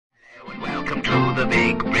the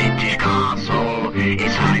big British castle.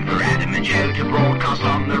 It's time for Adam and Joe to broadcast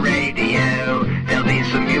on the radio. There'll be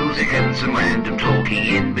some music and some random talking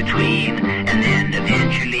in between, and then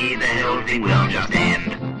eventually the whole thing will just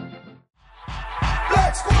end.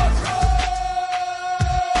 Black Squadron!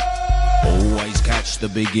 Always catch the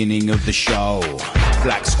beginning of the show.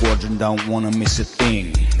 Black Squadron don't wanna miss a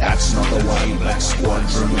thing. That's not the way Black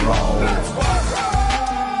Squadron roll.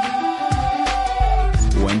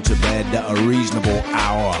 Went to bed at a reasonable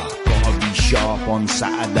hour. Gotta be sharp on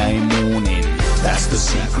Saturday morning. That's the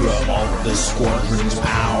secret of the Squadron's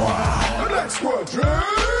power. Black Squadron!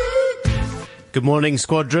 Good morning,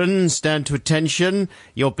 Squadron. Stand to attention.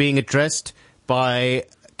 You're being addressed by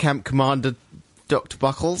Camp Commander Dr.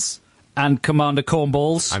 Buckles. And Commander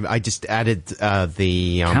Cornballs. I just added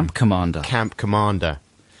the... Camp Commander. Camp Commander.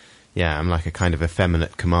 Yeah, I'm like a kind of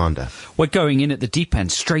effeminate commander. We're going in at the deep end,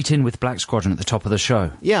 straight in with Black Squadron at the top of the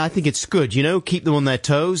show. Yeah, I think it's good, you know, keep them on their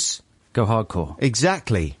toes. Go hardcore.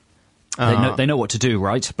 Exactly. They know what to do,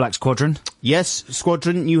 right, Black Squadron? Yes,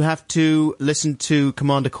 Squadron, you have to listen to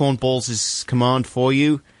Commander Cornballs' command for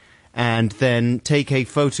you, and then take a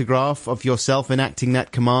photograph of yourself enacting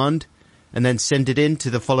that command, and then send it in to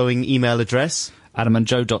the following email address.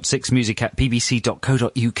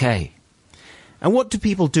 adamandjoe.6music@bbc.co.uk. And what do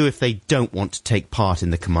people do if they don't want to take part in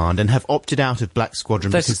the command and have opted out of Black Squadron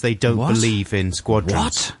because they don't believe in squadrons?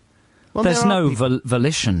 What? Well, There's no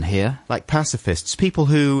volition here. Like pacifists, people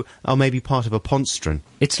who are maybe part of a ponstron.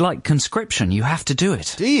 It's like conscription. You have to do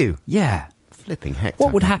it. Do you? Yeah. Flipping heck.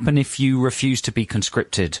 What would happen if you refused to be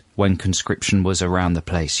conscripted when conscription was around the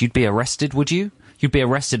place? You'd be arrested, would you? You'd be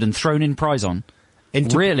arrested and thrown in Pryson.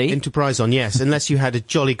 Really? Into Pryson, yes, unless you had a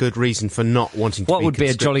jolly good reason for not wanting to be What would be a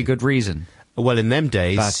conscripted. jolly good reason? Well, in them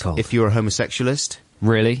days, Bad cold. if you were a homosexualist,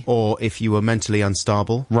 Really? or if you were mentally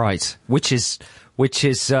unstable. Right. Which is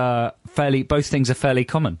fairly, both things are fairly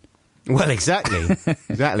common. Well, exactly.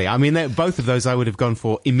 Exactly. I mean, both of those I would have gone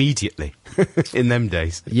for immediately in them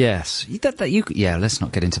days. Yes. Yeah, let's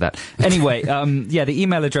not get into that. Anyway, the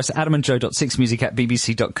email address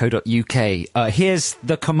adamandjoe.6music@bbc.co.uk. Here's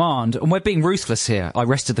the command, and we're being ruthless here. I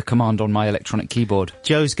rested the command on my electronic keyboard.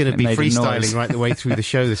 Joe's going to be made a freestyling noise. right the way through the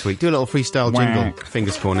show this week. Do a little freestyle jingle, Whack.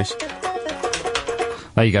 fingers Cornish.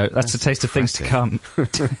 There you go. That's a taste of things to come.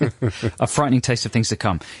 A frightening taste of things to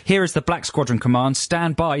come. Here is the Black Squadron command.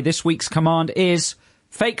 Stand by. This week's command is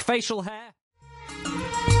fake facial hair.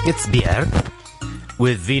 It's Pierre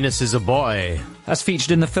with Venus is a Boy. That's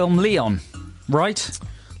featured in the film Leon, right?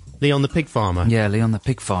 Leon the Pig Farmer. Yeah, Leon the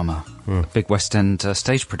Pig Farmer. Big West End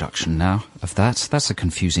stage production now of that. That's a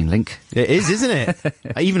confusing link. It is, isn't it?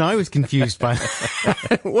 Even I was confused by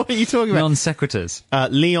What are you talking about? Non sequiturs.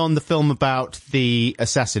 Leon, the film about the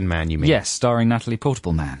assassin man, you mean? Yes, starring Natalie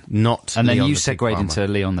Portable Man. Not And then Leon you the Pig segued Farmer. into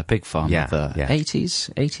Leon the Pig Farmer, Yeah, the yeah.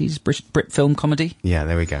 80s Brit film comedy. Yeah,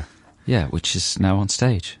 there we go. Yeah, which is now on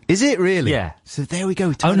stage. Is it really? Yeah. So there we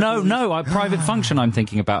go. Oh, no, Private Function I'm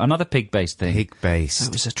thinking about. Another pig-based thing. Pig-based.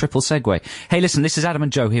 That was a triple segue. Hey, listen, this is Adam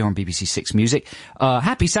and Joe here on BBC Six Music.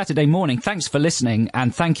 Happy Saturday morning. Thanks for listening,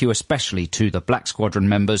 and thank you especially to the Black Squadron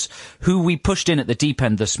members who we pushed in at the deep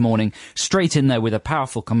end this morning, straight in there with a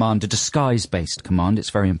powerful command, a disguise-based command. It's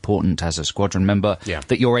very important as a squadron member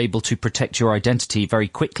that you're able to protect your identity very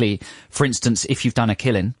quickly. For instance, if you've done a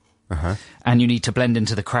killing and you need to blend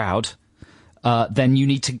into the crowd, then you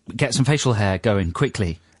need to get some facial hair going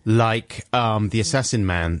quickly. Like the assassin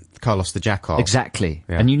man, Carlos the Jackal. Exactly.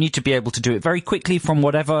 Yeah. And you need to be able to do it very quickly from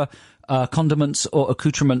whatever condiments or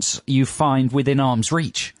accoutrements you find within arm's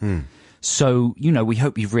reach. So, you know, we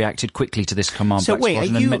hope you've reacted quickly to this command, So Black wait,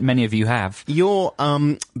 Squadron, are you- and many of you have. You're,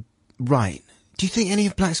 right. Do you think any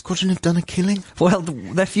of Black Squadron have done a killing? Well,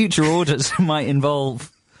 their future orders might involve...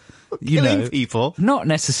 You Killing know, people? Not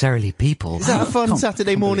necessarily people. Is that a fun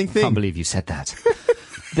Saturday morning thing? Can't believe you said that.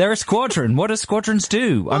 They're a squadron. What do squadrons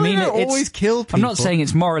do? Well, they don't always kill I'm not people. saying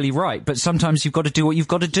it's morally right, but sometimes you've got to do what you've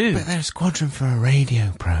got to do. But they're a squadron for a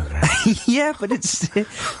radio programme. Yeah, but it's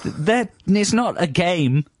not a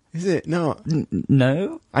game. Is it not?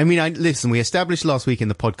 No. I mean, listen, we established last week in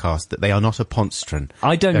the podcast that they are not a ponstron.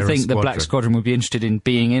 I don't They're a think the Black squadron. Squadron would be interested in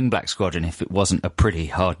being in Black Squadron if it wasn't a pretty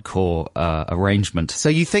hardcore arrangement. So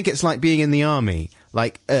you think it's like being in the army?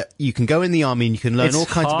 Like, you can go in the army and you can learn It's all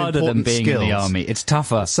kinds of harder important than being skills. in the army. It's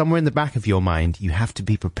tougher. Somewhere in the back of your mind, you have to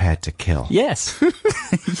be prepared to kill. Yes.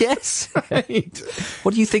 Yes. Right.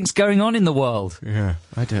 What do you think's going on in the world? Yeah,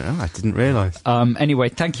 I don't know. I didn't realise. Anyway,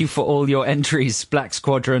 thank you for all your entries, Black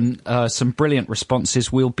Squadron. Some brilliant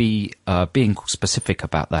responses. We'll be being specific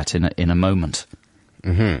about that in a moment.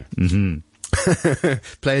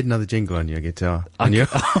 Play another jingle on your guitar. On my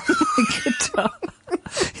guitar.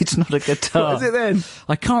 It's not a guitar. What is it then?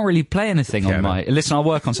 I can't really play anything on Piano. my... Listen, I'll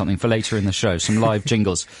work on something for later in the show, some live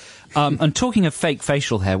jingles. And talking of fake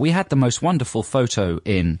facial hair, we had the most wonderful photo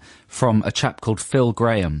in from a chap called Phil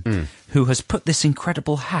Graham, who has put this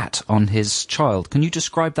incredible hat on his child. Can you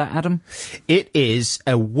describe that, Adam? It is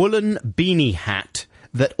a woolen beanie hat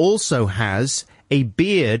that also has a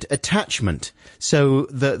beard attachment. So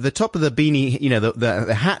the top of the beanie, you know,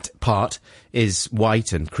 the hat part is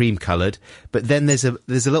white and cream coloured, but then there's a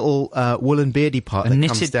little woolen beardy part that comes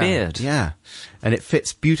knitted down. beard. Yeah, and it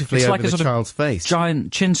fits beautifully It's over like a the sort of child's face.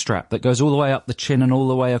 giant chin strap that goes all the way up the chin and all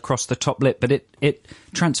the way across the top lip, but it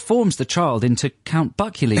transforms the child into Count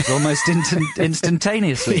Buckules almost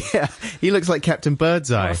instantaneously. Yeah, he looks like Captain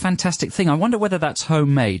Birdseye. What a fantastic thing. I wonder whether that's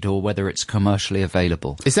homemade or whether it's commercially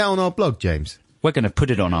available. Is that on our blog, James? We're going to put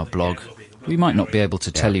it on our blog. We might not be able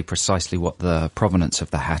to tell you precisely what the provenance of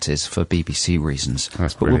the hat is for BBC reasons,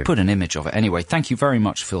 That's but we'll brilliant. put an image of it. Anyway, thank you very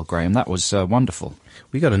much, Phil Graham. That was wonderful.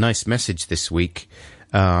 We got a nice message this week.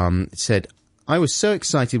 It said, I was so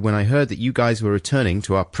excited when I heard that you guys were returning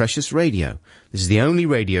to our precious radio. This is the only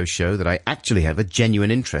radio show that I actually have a genuine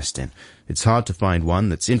interest in. It's hard to find one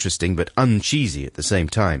that's interesting but uncheesy at the same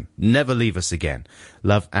time. Never leave us again.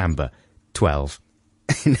 Love, Amber, 12.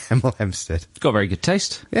 In Hemel Hempstead. Got very good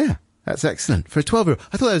taste. Yeah, that's excellent. For a 12-year-old.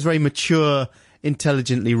 I thought that was a very mature,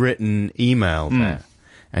 intelligently written email there.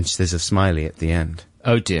 And there's a smiley at the end.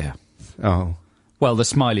 Oh, dear. Oh. Well, the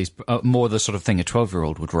smiley's more the sort of thing a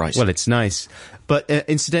 12-year-old would write. Well, it's nice. But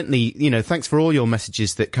incidentally, you know, thanks for all your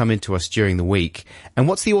messages that come into us during the week. And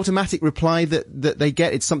what's the automatic reply that they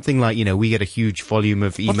get? It's something like, you know, we get a huge volume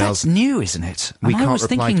of emails. Well, that's new, isn't it? We And I can't was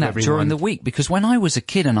reply thinking to that everyone. during the week, because when I was a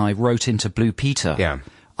kid and I wrote into Blue Peter, Yeah.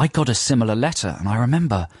 I got a similar letter, and I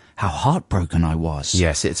remember how heartbroken I was.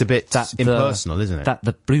 Yes, it's a bit impersonal, isn't it? That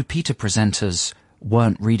the Blue Peter presenters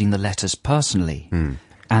weren't reading the letters personally.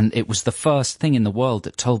 And it was the first thing in the world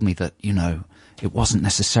that told me that, you know, it wasn't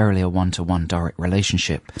necessarily a one-to-one direct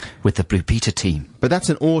relationship with the Blue Peter team. But that's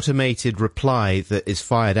an automated reply that is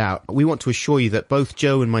fired out. We want to assure you that both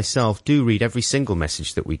Joe and myself do read every single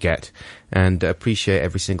message that we get and appreciate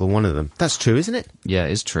every single one of them. That's true, isn't it? Yeah,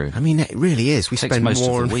 it is true. I mean, it really is. We Takes spend most of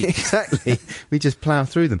more the week. Exactly. We just plough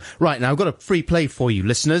through them. Right, now I've got a free play for you,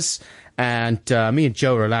 listeners. And me and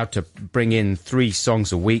Joe are allowed to bring in 3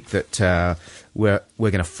 songs a week that we're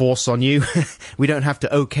going to force on you. We don't have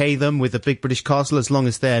to okay them with the Big British Castle as long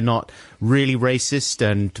as they're not really racist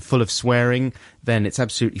and full of swearing. Then it's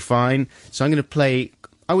absolutely fine. So I'm going to play,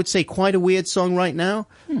 I would say, quite a weird song right now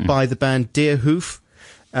by the band Deer Hoof.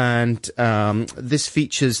 And this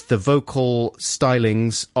features the vocal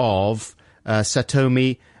stylings of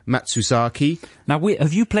Satomi Matsuzaki. Now,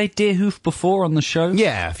 have you played Deer Hoof before on the show?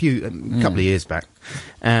 Yeah, a couple of years back.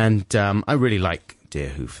 And I really like Deer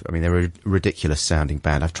Hoof. I mean, they're a ridiculous sounding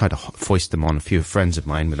band. I've tried to foist them on a few friends of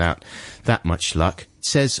mine without that much luck. It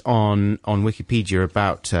says on Wikipedia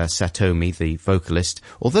about Satomi, the vocalist,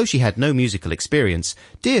 although she had no musical experience,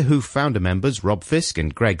 Deer Hoof founder members Rob Fisk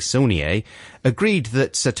and Greg Saunier agreed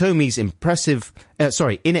that Satomi's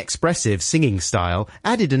inexpressive singing style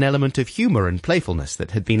added an element of humour and playfulness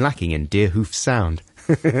that had been lacking in Deer Hoof's sound.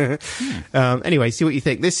 Anyway, see what you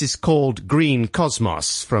think. This is called Green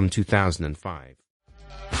Cosmos from 2005.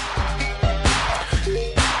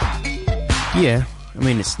 Yeah, I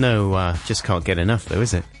mean, it's no, just can't get enough though,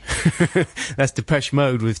 is it? That's Depeche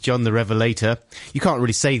Mode with John the Revelator. You can't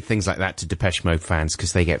really say things like that to Depeche Mode fans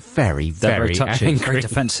because they get very, very touchy, angry. very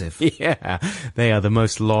defensive. Yeah, they are the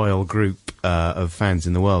most loyal group of fans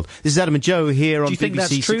in the world. This is Adam and Joe here on Do you think BBC that's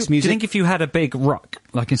true? Six Do you Music. think if you had a big ruck,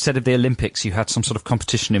 like instead of the Olympics, you had some sort of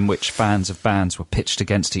competition in which fans of bands were pitched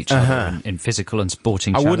against each other in physical and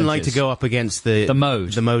sporting I challenges? wouldn't like to go up against the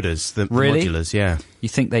moders, the Really? modulars, yeah. You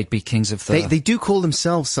think they'd be kings of the... They do call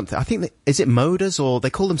themselves something. I think, is it moders, or they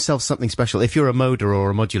call themselves something special? If you're a moder or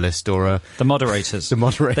a modulist or a... The moderators. The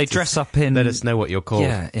moderators. They dress up in... Let us know what you're called.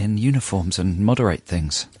 Yeah, in uniforms and moderate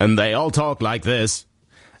things. And they all talk like this.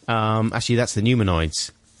 Actually, that's the Numenoids.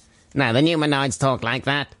 No, the Numenoids talk like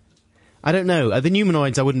that. I don't know. The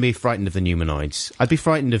Numenoids, I wouldn't be frightened of the Numenoids. I'd be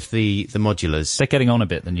frightened of the modulars. They're getting on a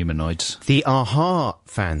bit, the Numenoids. The Aha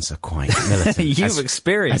fans are quite militant. You've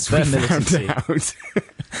experienced their militancy. Out.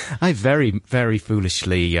 I very, very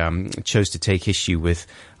foolishly chose to take issue with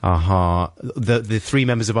Aha, the 3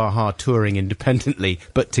 members of Aha touring independently,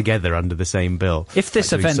 but together under the same bill. If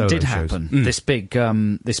this like doing event did solo shows.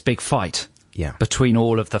 happen, this big fight Yeah. between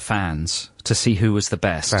all of the fans to see who was the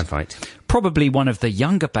best, Fan fight. probably one of the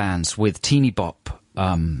younger bands with teeny bop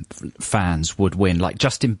fans would win, like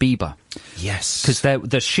Justin Bieber. Yes. Because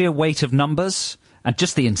the sheer weight of numbers and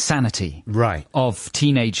just the insanity Right. of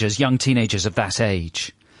young teenagers of that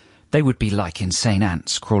age. They would be like insane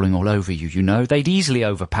ants crawling all over you, you know? They'd easily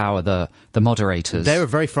overpower the moderators. They're a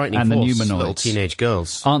very frightening and force, the humanoids. little teenage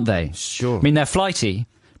girls. Aren't they? Sure. I mean, they're flighty.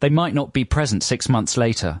 They might not be present 6 months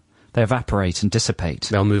later. They evaporate and dissipate.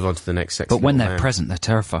 They'll move on to the next sexy But when little they're man. present, they're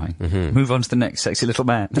terrifying. Move on to the next sexy little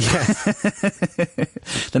man. The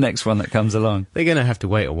next one that comes along. They're going to have to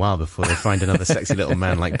wait a while before they find another sexy little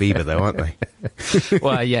man like Bieber, though, aren't they?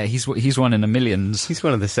 Well, yeah, he's one in the millions. He's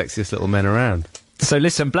one of the sexiest little men around. So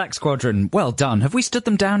listen, Black Squadron, well done. Have we stood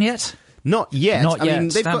them down yet? Not yet. Not I yet.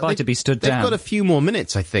 mean, Stand by to be stood down. They've got a few more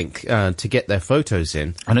minutes, I think, to get their photos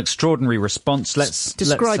in. An extraordinary response.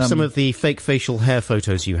 Describe some of the fake facial hair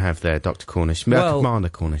photos you have there, Dr. Cornish. Commander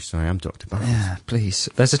Cornish, sorry, I'm Dr. Barnes. Yeah, please.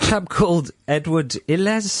 There's a chap called Edward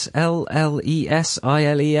Illes, L-L-E-S-I-L-E-S.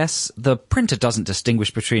 The printer doesn't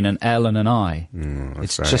distinguish between an L and an I.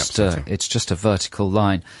 That's very it's upsetting. just a vertical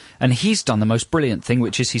line. And he's done the most brilliant thing,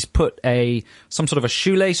 which is he's put some sort of a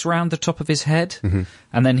shoelace round the top of his head,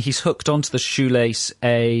 and then he's hooked onto the shoelace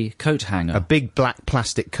a coat hanger. A big black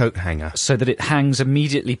plastic coat hanger. So that it hangs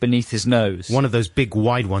immediately beneath his nose. One of those big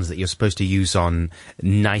wide ones that you're supposed to use on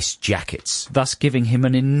nice jackets. Thus giving him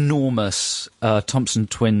an enormous Thompson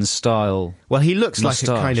Twins style. Well, he looks like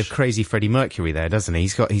moustache. a kind of crazy Freddie Mercury there, doesn't he?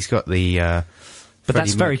 He's got the But Freddie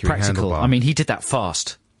that's very Mercury practical. handlebar. I mean, he did that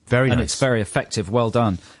fast. Very and nice. it's very effective. Well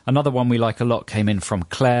done. Another one we like a lot came in from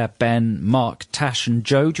Claire, Ben, Mark, Tash and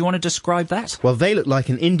Joe. Do you want to describe that? Well, they look like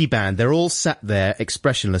an indie band. They're all sat there,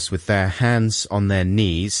 expressionless, with their hands on their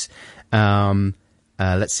knees.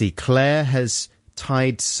 Let's see. Claire has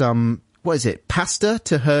tied some, pasta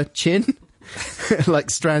to her chin? Like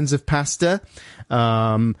strands of pasta.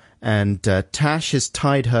 And Tash has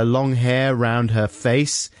tied her long hair round her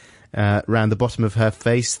face. Round the bottom of her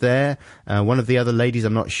face there. One of the other ladies,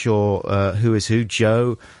 I'm not sure who is who,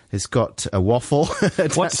 Joe, has got a waffle.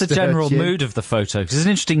 What's the general mood of the photo? Because it's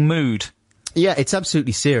an interesting mood. Yeah, it's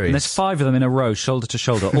absolutely serious. And there's 5 of them in a row, shoulder to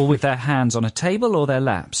shoulder, all with their hands on a table or their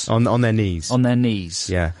laps? On their knees. On their knees.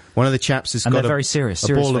 Yeah. One of the chaps has And got they're very serious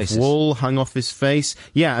ball faces. of wool hung off his face.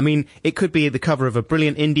 Yeah, I mean, it could be the cover of a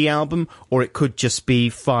brilliant indie album, or it could just be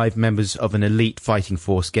 5 members of an elite fighting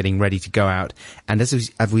force getting ready to go out. And as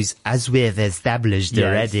we've established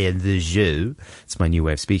already in the jeu, it's my new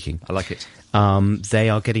way of speaking. I like it. They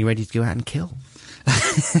are getting ready to go out and kill.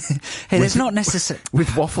 Hey, there's not necessarily...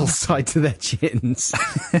 With waffles tied to their chins.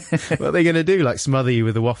 What are they going to do? Like smother you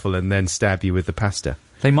with a waffle and then stab you with the pasta?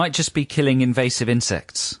 They might just be killing invasive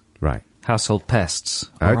insects. Right. Household pests.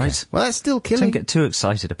 All Okay. right? Well, that's still killing. Don't get too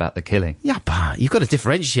excited about the killing. Yeah, but you've got to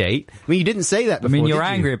differentiate. I mean, you didn't say that before, you're did you?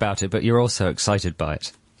 angry about it, but you're also excited by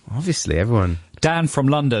it. Obviously, everyone... Dan from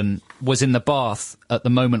London was in the bath at the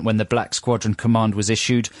moment when the Black Squadron command was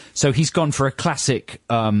issued, so he's gone for a classic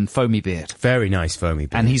foamy beard. Very nice foamy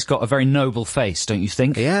beard. And he's got a very noble face, don't you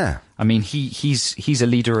think? Yeah. I mean, he's a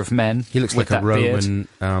leader of men. He looks with like a that beard.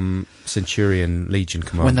 Roman Centurion Legion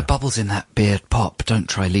commander. When the bubbles in that beard pop, don't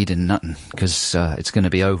try leading nothing, because it's going to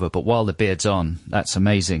be over. But while the beard's on, that's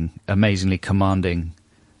amazingly commanding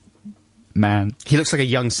man. He looks like a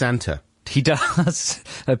young Santa. He does.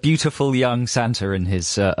 A beautiful young Santa in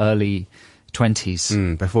his early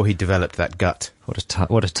 20s. Before he developed that gut.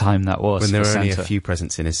 What a time that was When there for were only Santa. a few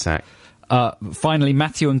presents in his sack. Finally,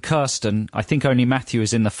 Matthew and Kirsten. I think only Matthew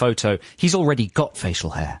is in the photo. He's already got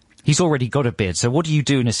facial hair. He's already got a beard. So what do you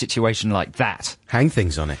do in a situation like that? Hang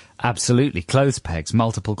things on it. Absolutely. Clothes pegs,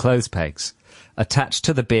 multiple clothes pegs, attached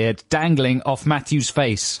to the beard, dangling off Matthew's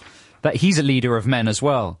face. That he's a leader of men as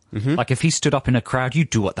well. Like if he stood up in a crowd, you'd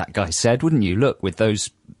do what that guy said, wouldn't you? Look, with those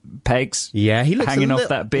pegs Yeah, he looks hanging a off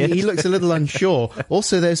that beard. He looks a little unsure.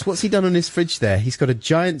 Also, what's he done on his fridge there? He's got a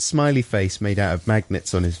giant smiley face made out of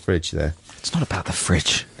magnets on his fridge there. It's not about the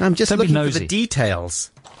fridge. I'm just Don't be looking for nosy. the details.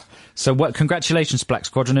 So congratulations, Black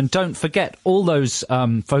Squadron, and don't forget, all those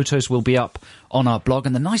photos will be up on our blog,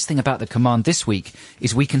 and the nice thing about the command this week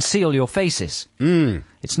is we can see all your faces.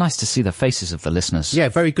 It's nice to see the faces of the listeners. Yeah,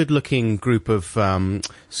 very good-looking group of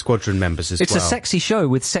squadron members as It's well. a sexy show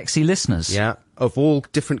with sexy listeners. Yeah, of all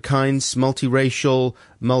different kinds, multiracial,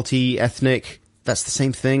 multi-ethnic. That's the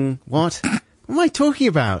same thing. What? What am I talking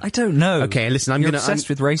about? I don't know. Okay, listen, You're obsessed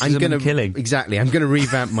with racism and killing. Exactly. I'm going to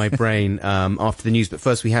revamp my brain after the news, but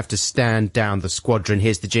first we have to stand down the squadron.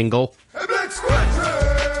 Here's the jingle. Hey, Black Squadron!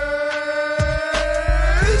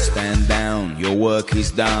 Stand down, your work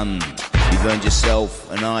is done. You've earned yourself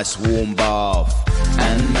a nice warm bath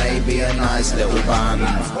and maybe a nice little bun.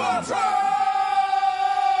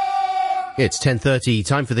 It's 10:30,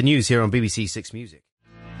 time for the news here on BBC Six Music.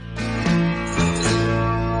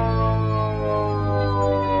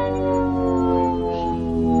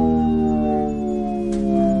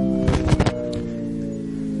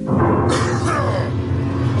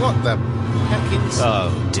 the heckins?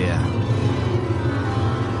 Oh, dear.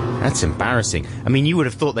 That's embarrassing. I mean, you would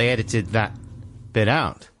have thought they edited that bit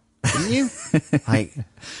out, wouldn't you? Like,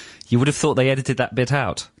 You would have thought they edited that bit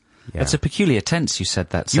out. yeah. That's a peculiar tense you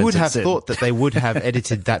said that You would have sentence in. thought that they would have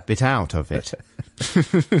edited that bit out of it.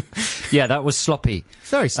 Yeah, that was sloppy.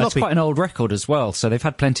 Very That's sloppy. quite an old record as well, so they've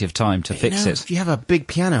had plenty of time to fix it. If you have a big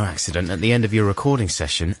piano accident at the end of your recording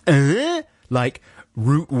session, like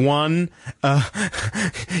Route 1,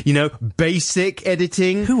 basic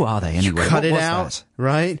editing. Who are they anyway? You cut What it was out, that?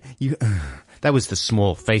 right? That was the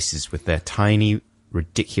small faces with their tiny,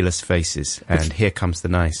 ridiculous faces. And here comes the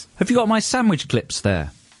nice. Have you got my sandwich clips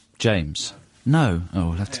there, James? No. Oh,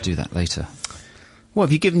 we'll have to do that later. What,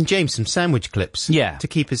 have you given James some sandwich clips? Yeah. To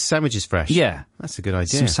keep his sandwiches fresh? Yeah. That's a good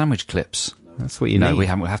idea. Some sandwich clips. That's what you No, need. we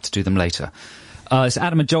haven't. We'll have to do them later. It's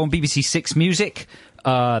Adam and Joe on BBC Six Music.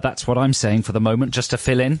 That's what I'm saying for the moment, just to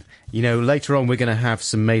fill in. Later on we're going to have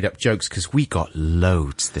some made-up jokes because we got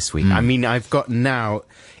loads this week. I mean, I've got now...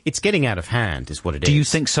 It's getting out of hand, is what it is. Do you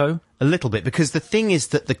think so? A little bit, because the thing is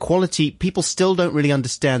that the quality... People still don't really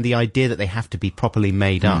understand the idea that they have to be properly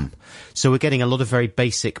made up. So we're getting a lot of very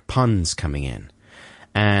basic puns coming in.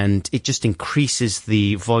 And it just increases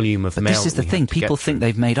the volume of mail. This is the we thing. have to get People through. think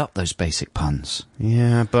they've made up those basic puns.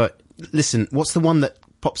 Yeah, but listen, what's the one that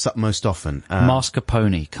pops up most often?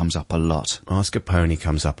 Mascarpone comes up a lot. Mascarpone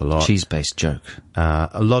comes up a lot. Cheese-based joke.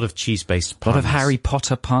 A lot of cheese-based A puns. lot of Harry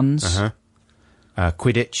Potter puns. Uh-huh.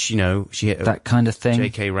 Quidditch, That kind of thing.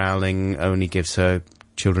 J.K. Rowling only gives her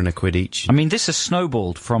children a quid each. I mean, this has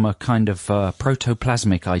snowballed from a kind of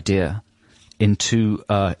protoplasmic idea into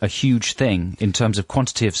a huge thing in terms of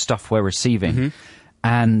quantity of stuff we're receiving.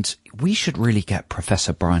 And we should really get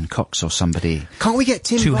Professor Brian Cox or somebody Can't we get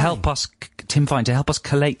Tim to Vine? help us, Tim Vine, to help us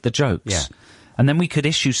collate the jokes. Yeah. And then we could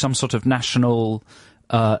issue some sort of national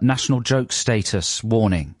joke status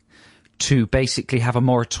warning to basically have a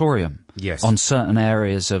moratorium Yes. on certain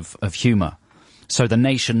areas of humour. So the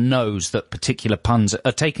nation knows that particular puns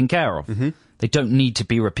are taken care of. They don't need to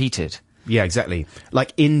be repeated. Yeah, exactly.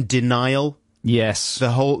 Like In Denial, Yes.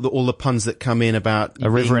 all the puns that come in about... A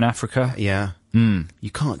river in Africa. Yeah.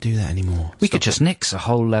 You can't do that anymore. We could just nix a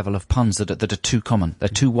whole level of puns that are too common. They're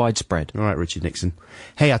too widespread. All right, Richard Nixon.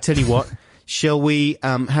 Hey, I'll tell you what. Shall we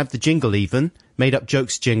have the jingle even? Made up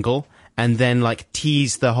jokes jingle. And then,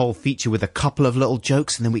 tease the whole feature with a couple of little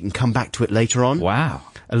jokes, and then we can come back to it later on. Wow.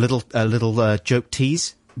 A little joke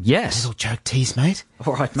tease. Yes. Little joke tease, mate.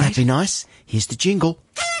 All right, That'd be mate. nice. Here's the jingle.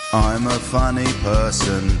 I'm a funny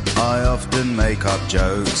person, I often make up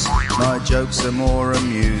jokes. My jokes are more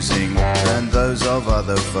amusing than those of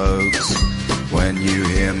other folks. When you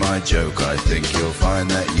hear my joke, I think you'll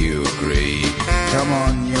find that you agree. Come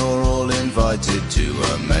on, you're all invited to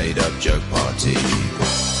a made-up joke party.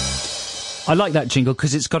 I like that jingle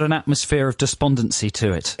because it's got an atmosphere of despondency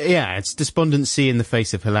to it. Yeah, it's despondency in the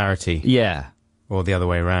face of hilarity. Yeah. Or the other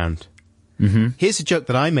way around. Here's a joke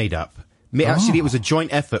that I made up. Actually, it was a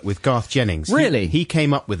joint effort with Garth Jennings. Really? He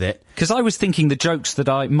came up with it. Because I was thinking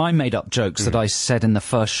my made-up jokes that I said in the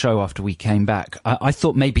first show after we came back, I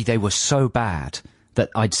thought maybe they were so bad that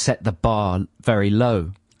I'd set the bar very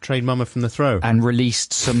low. Trade Mama from the Throw. And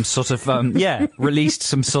released some sort of,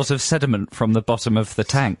 sediment from the bottom of the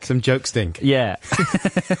tank. Some joke stink. Yeah.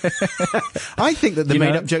 I think that the You know?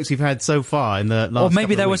 made-up jokes we've had so far in the last Or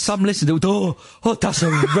maybe couple there of were weeks. some listeners who that's a...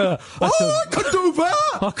 I could do that!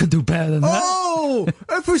 I could do better than that. Oh,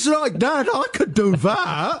 if it's like that, I could do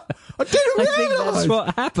that. I didn't I realise. think that's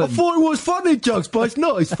what happened. I thought it was funny jokes, but it's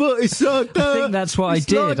not. It's I think that's what I it's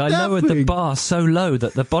did. like I lowered the nothing. bar so low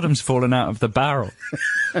that the bottom's fallen out of the barrel.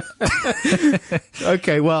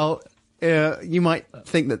 Okay, well, you might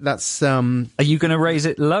think that that's. Are you going to raise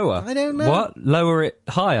it lower? I don't know. What? Lower it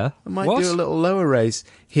higher? I might What? do a little lower raise.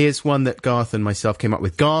 Here's one that Garth and myself came up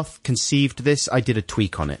with. Garth conceived this. I did a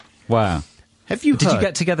tweak on it. Wow. Have you Did heard? you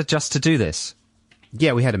get together just to do this?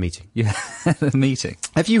 Yeah, we had a meeting. You had a meeting.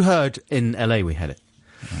 Have you heard, in LA we had it,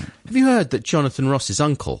 have you heard that Jonathan Ross's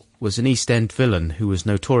uncle was an East End villain who was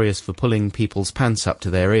notorious for pulling people's pants up to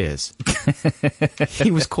their ears? He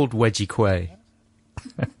was called Wedgie Quay.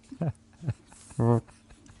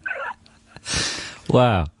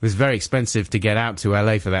 Wow. It was very expensive to get out to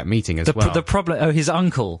LA for that meeting as The well. problem... Oh, his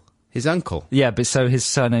uncle. His uncle. Yeah, but so his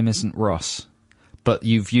surname isn't Ross. But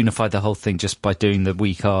you've unified the whole thing just by doing the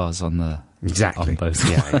weak R's on the... Exactly. On both.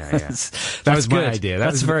 Yeah. That was my good. idea.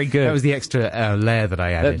 That's very good. That was the extra layer that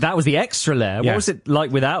I added. That was the extra layer. Yeah. What was it like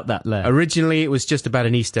without that layer? Originally, it was just about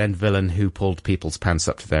an East End villain who pulled people's pants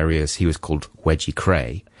up to their ears. He was called Wedgie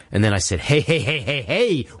Cray. And then I said,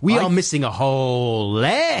 hey, we are missing a whole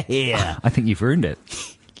layer here. I think you've ruined it.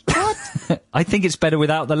 What? I think it's better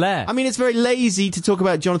without the lair. I mean, it's very lazy to talk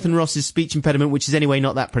about Jonathan Ross's speech impediment, which is anyway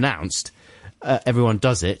not that pronounced. Everyone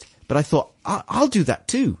does it. But I thought, I'll do that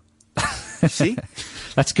too. See?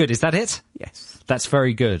 That's good. Is that it? Yes. That's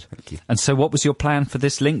very good. Thank you. And so what was your plan for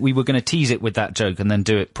this link? We were going to tease it with that joke and then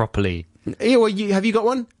do it properly. Yeah, well, have you got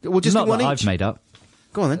one? Well, just Not one that each? I've made up.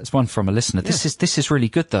 Go on then. It's one from a listener. This is really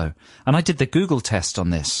good though. And I did the Google test on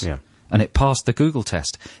this. Yeah. And it passed the Google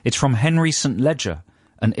test. It's from Henry St. Ledger,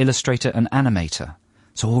 an illustrator and animator.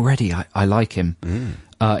 So already I like him.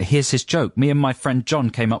 Here's his joke. Me and my friend John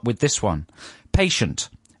came up with this one. Patient.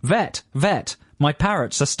 Vet. My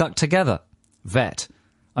parrots are stuck together. Vet.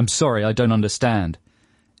 I'm sorry, I don't understand.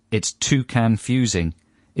 It's too confusing.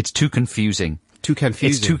 It's too confusing. Too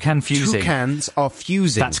confusing. It's too confusing. Toucans are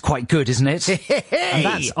fusing. That's quite good, isn't it?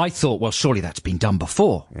 And I thought, well, surely that's been done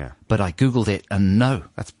before. Yeah. But I Googled it, and no.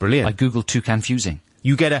 That's brilliant. I Googled too confusing.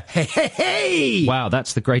 You get a hey! Wow,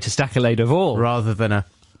 that's the greatest accolade of all. Rather than a...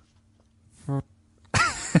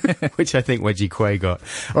 which I think Wedgie Quay got.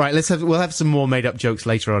 All right, we'll have some more made-up jokes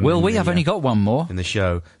later on. Will we? I've only got one more. In the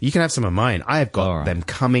show. You can have some of mine. I have got them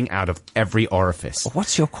coming out of every orifice.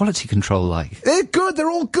 What's your quality control like? They're good. They're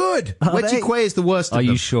all good. Wedgie Quay is the worst of them.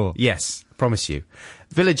 Are you sure? Yes, promise you.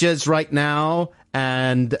 Villagers right now,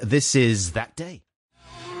 and this is That Day.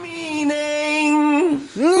 Meaning.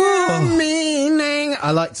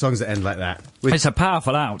 I like songs that end like that. It's a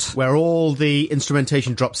powerful out. Where all the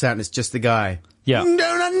instrumentation drops out and it's just the guy. Yeah.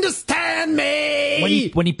 Don't understand me!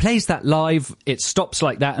 When he plays that live, it stops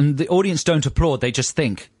like that, and the audience don't applaud, they just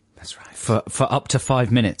think. That's right. For up to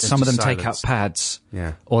 5 minutes. Some of them take out pads.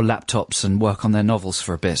 Yeah. Or laptops and work on their novels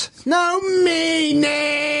for a bit. No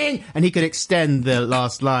meaning! And he could extend the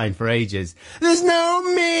last line for ages. There's no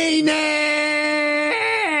meaning!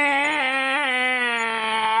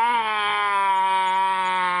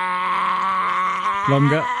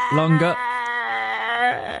 Longer.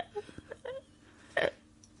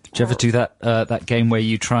 Did you ever do that game where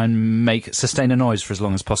you try and sustain a noise for as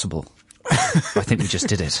long as possible? I think we just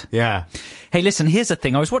did it. Yeah. Hey, listen, here's the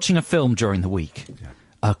thing. I was watching a film during the week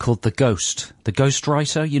called The Ghost. The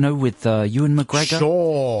Ghostwriter, with Ewan McGregor.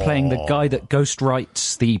 Sure. Playing the guy that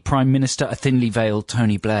ghostwrites the Prime Minister, a thinly veiled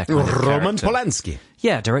Tony Blair kind of Roman character. Polanski.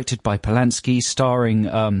 Yeah, directed by Polanski,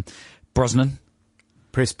 starring Brosnan.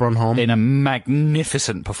 Chris Bronholm. In a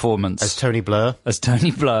magnificent performance. As Tony Blair.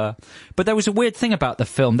 But there was a weird thing about the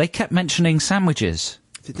film. They kept mentioning sandwiches.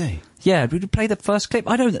 Did they? Yeah, did we play the first clip?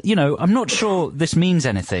 I'm not sure this means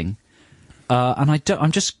anything. And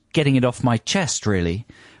I'm just getting it off my chest, really.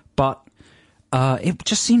 But it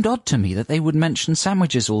just seemed odd to me that they would mention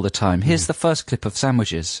sandwiches all the time. Here's the first clip of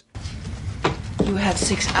sandwiches. You have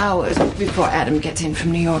 6 hours before Adam gets in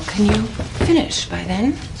from New York. Can you finish by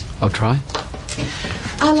then? I'll try.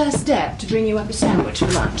 I'll ask Deb to bring you up a sandwich for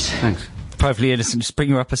lunch. Thanks. Perfectly innocent. Just bring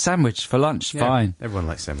her up a sandwich for lunch. Yeah, fine. Everyone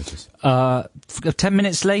likes sandwiches. 10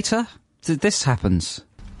 minutes later, this happens.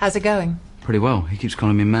 How's it going? Pretty well. He keeps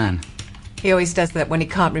calling me man. He always does that when he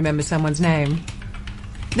can't remember someone's name.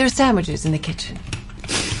 There are sandwiches in the kitchen.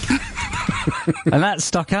 And that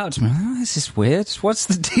stuck out to me. Oh, this is weird. What's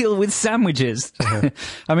the deal with sandwiches?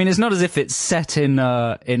 I mean, it's not as if it's set in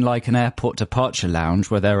like an airport departure lounge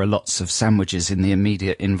where there are lots of sandwiches in the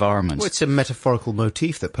immediate environment. Well, it's a metaphorical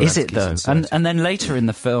motif that Polanski's Is it though? inside. And then later in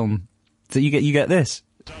the film, you get this.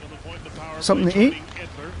 Something to eat?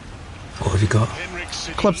 What have you got?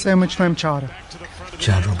 Club sandwich, lamb chowder.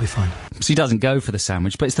 Chowder will be fine. So he doesn't go for the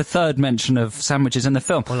sandwich, but it's the third mention of sandwiches in the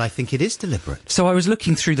film. Well, I think it is deliberate. So I was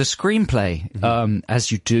looking through the screenplay,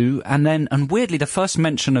 as you do, and weirdly, the first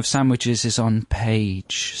mention of sandwiches is on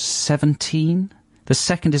page 17. The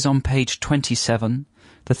second is on page 27.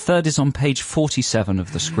 The third is on page 47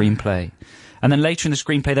 of the screenplay. And then later in the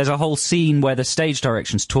screenplay, there's a whole scene where the stage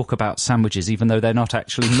directions talk about sandwiches, even though they're not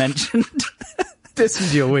actually mentioned. This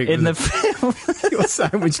is your week. In the film. Your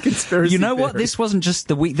sandwich conspiracy You know what? theory. This wasn't just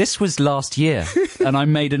the week. This was last year. And I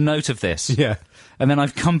made a note of this. Yeah. And then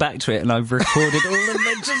I've come back to it and I've recorded all the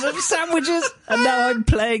mentions of sandwiches. And now I'm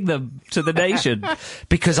playing them to the nation.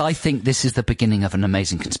 Because I think this is the beginning of an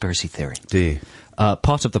amazing conspiracy theory. Do you?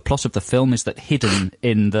 Part of the plot of the film is that hidden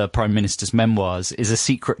in the Prime Minister's memoirs is a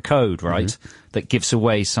secret code, right? That gives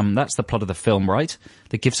away that's the plot of the film, right?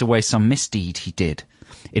 That gives away some misdeed he did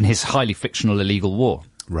in his highly fictional illegal war.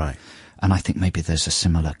 Right. And I think maybe there's a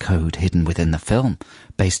similar code hidden within the film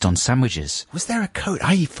based on sandwiches. Was there a code?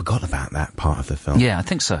 I forgot about that part of the film. Yeah, I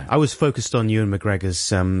think so. I was focused on Ewan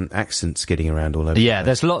McGregor's accent skidding around all over. Yeah,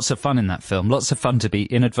 there's lots of fun in that film. Lots of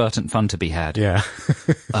inadvertent fun to be had. Yeah.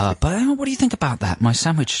 But what do you think about that? My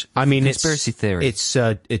sandwich conspiracy theory.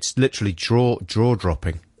 It's literally jaw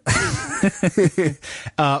dropping.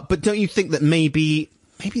 But don't you think that maybe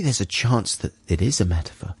there's a chance that it is a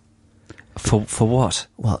metaphor? For what?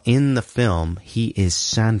 Well, in the film, he is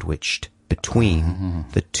sandwiched between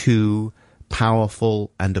the two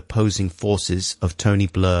powerful and opposing forces of Tony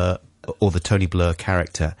Blur, or the Tony Blur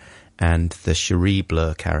character, and the Cherie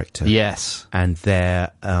Blur character. Yes. And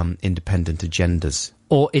their independent agendas.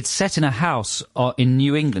 Or it's set in a house in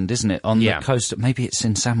New England, isn't it? On the coast. Maybe it's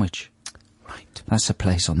in Sandwich. Right. That's a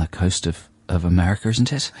place on the coast of America,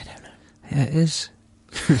 isn't it? I don't know. Yeah, it is.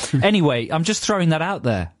 Anyway, I'm just throwing that out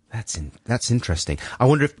there. That's interesting. I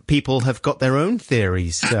wonder if people have got their own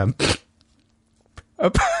theories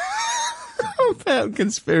about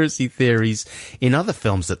conspiracy theories in other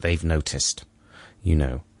films that they've noticed. You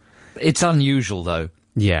know. It's unusual, though.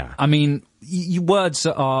 Yeah. I mean, words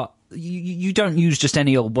are... You don't use just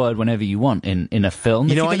any old word whenever you want in a film.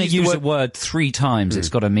 If you're going to use a word 3 times, it's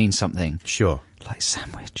got to mean something. Sure. Like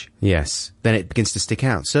sandwich. Yes. Then it begins to stick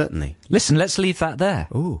out, certainly. Listen, let's leave that there.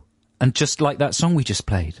 Ooh. And just like that song we just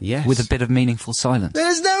played. Yes. With a bit of meaningful silence.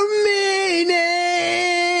 There's no meaning!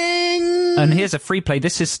 And here's a free play.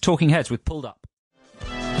 This is Talking Heads with Pulled Up.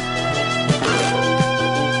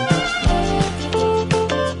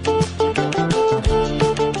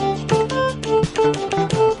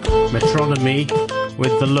 Metronomy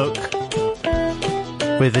with the look,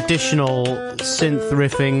 with additional synth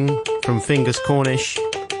riffing from Fingers Cornish.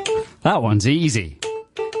 That one's easy.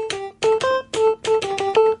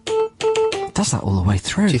 Does that all the way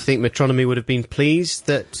through? Do you think Metronomy would have been pleased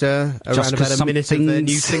that around about a minute of their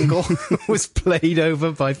new single was played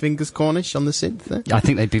over by Fingers Cornish on the synth there? I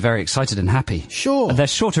think they'd be very excited and happy. Sure. And they're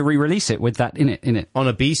sure to re-release it with that in it. On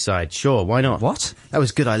a B-side, sure, why not? What? That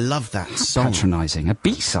was good, I love that song. Patronising. A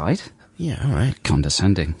B-side? Yeah, all right.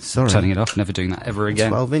 Condescending. Sorry. Turning it off, never doing that ever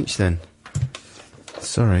again. 12-inch then.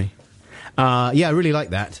 Sorry. Yeah, I really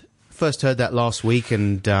like that. First heard that last week,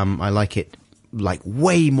 and I like it like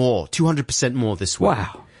way more, 200% more this week.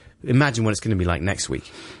 Wow. Imagine what it's going to be like next week.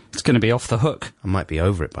 It's going to be off the hook. I might be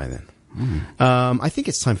over it by then. I think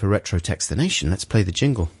it's time for Retro Text the Nation. Let's play the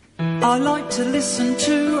jingle. I like to listen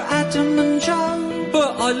to Adam and Joe,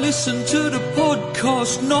 but I listen to the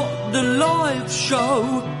podcast, not the live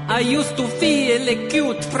show. I used to feel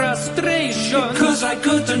acute frustration because I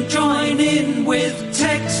couldn't join in with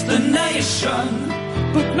Text the Nation.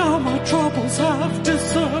 But now my troubles have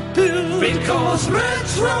disappeared because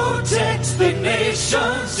Retro Text the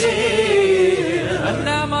Nation's here. And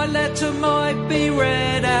now my letter might be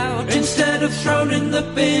read out instead of thrown in the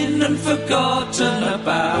bin and forgotten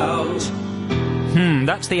about.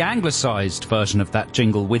 That's the anglicised version of that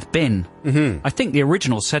jingle with bin. I think the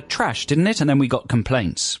original said trash, didn't it? And then we got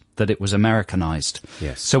complaints that it was Americanised.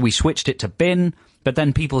 Yes. So we switched it to bin, but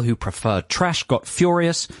then people who preferred trash got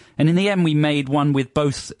furious, and in the end we made one with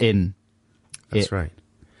both in. That's right.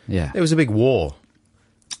 Yeah. There was a big war.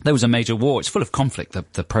 There was a major war. It's full of conflict,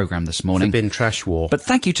 the programme this morning. The bin trash war. But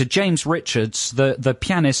thank you to James Richards, the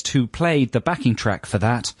pianist who played the backing track for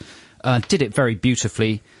that. Did it very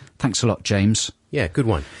beautifully. Thanks a lot, James. Yeah, good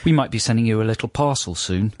one. We might be sending you a little parcel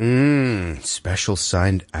soon. Special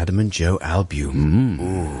signed Adam and Joe album.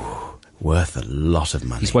 Ooh, worth a lot of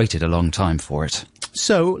money. He's waited a long time for it.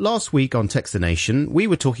 So, last week on Text the Nation, we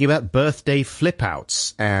were talking about birthday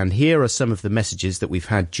flip-outs, and here are some of the messages that we've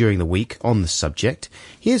had during the week on the subject.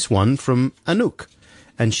 Here's one from Anouk,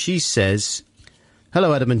 and she says,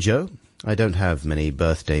 "Hello, Adam and Joe. I don't have many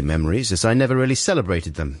birthday memories, as I never really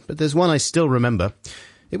celebrated them, but there's one I still remember.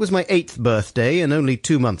 It was my 8th birthday, and only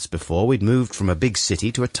 2 months before we'd moved from a big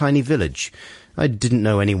city to a tiny village. I didn't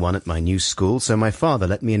know anyone at my new school, so my father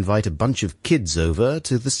let me invite a bunch of kids over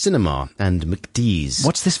to the cinema and McDee's."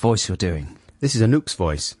 What's this voice you're doing? This is Anouk's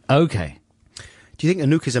voice. Okay. Do you think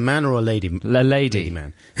Anouk is a man or a lady? A lady.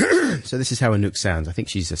 Man. So this is how Anouk sounds. I think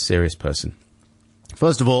she's a serious person.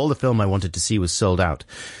 "First of all, the film I wanted to see was sold out,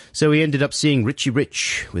 so we ended up seeing Richie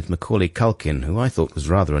Rich with Macaulay Culkin, who I thought was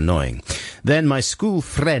rather annoying. Then my school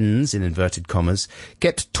friends, in inverted commas,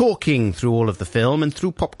 kept talking through all of the film and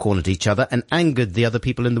threw popcorn at each other and angered the other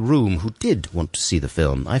people in the room who did want to see the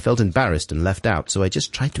film. I felt embarrassed and left out, so I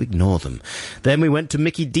just tried to ignore them. Then we went to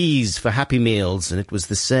Mickey D's for Happy Meals, and it was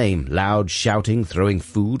the same. Loud shouting, throwing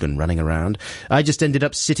food and running around. I just ended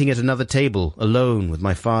up sitting at another table, alone with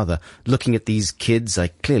my father, looking at these kids I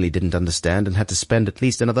clearly didn't understand and had to spend at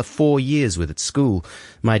least another 4 years with at school.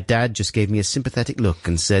 My dad just gave me a sympathetic look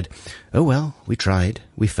and said, 'Oh well, we tried,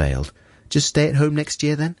 we failed. Just stay at home next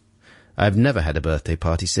year then?' I've never had a birthday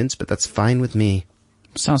party since, but that's fine with me."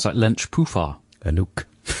 Sounds like Lench Poufar. Anouk.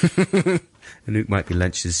 Anouk might be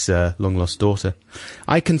Lench's long-lost daughter.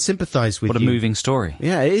 I can sympathise with you. What a moving story.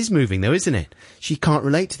 Yeah, it is moving, though, isn't it? She can't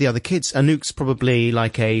relate to the other kids. Anouk's probably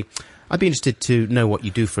like a... I'd be interested to know what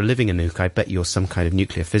you do for a living, Anouk. I bet you're some kind of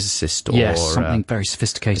nuclear physicist or... Yes, something very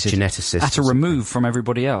sophisticated. A geneticist. At a remove from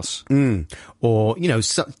everybody else. Or, you know,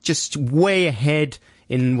 just way ahead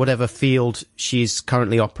in whatever field she's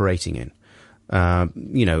currently operating in.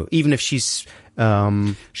 You know, even if she's...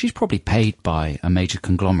 She's probably paid by a major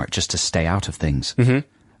conglomerate just to stay out of things.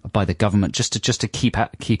 By the government, just to keep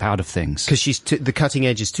out of things. Because the cutting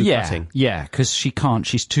edge is too cutting. Yeah, because she can't.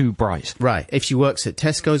 She's too bright. Right. If she works at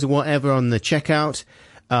Tesco's or whatever on the checkout,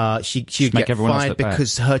 she'd get fired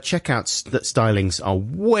because her checkout stylings are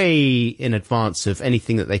way in advance of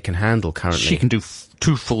anything that they can handle currently. She can do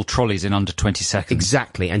 2 full trolleys in under 20 seconds.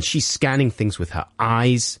 Exactly. And she's scanning things with her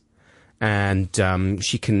eyes. And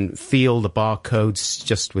she can feel the barcodes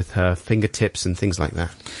just with her fingertips and things like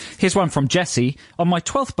that. Here's one from Jessie. On my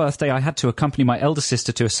 12th birthday, I had to accompany my elder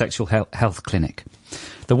sister to a sexual health clinic.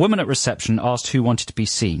 The woman at reception asked who wanted to be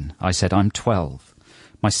seen. I said, I'm 12.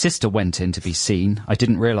 My sister went in to be seen. I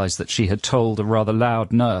didn't realise that she had told a rather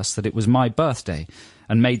loud nurse that it was my birthday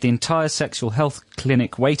and made the entire sexual health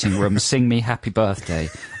clinic waiting room sing me happy birthday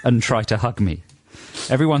and try to hug me.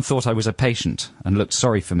 Everyone thought I was a patient and looked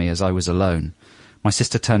sorry for me as I was alone. My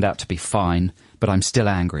sister turned out to be fine, but I'm still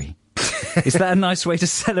angry. Is that a nice way to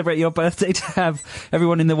celebrate your birthday, to have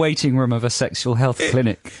everyone in the waiting room of a sexual health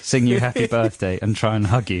clinic sing you happy birthday and try and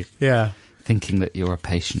hug you? Yeah. Thinking that you're a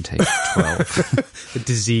patient age 12. A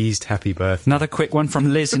diseased happy birthday. Another quick one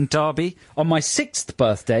from Liz in Derby. On my 6th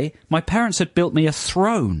birthday, my parents had built me a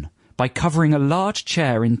throne by covering a large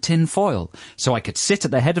chair in tin foil so I could sit at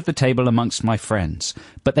the head of the table amongst my friends.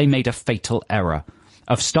 But they made a fatal error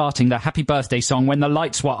of starting the happy birthday song when the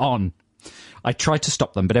lights were on. I tried to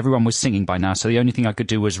stop them, but everyone was singing by now, so the only thing I could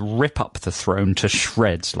do was rip up the throne to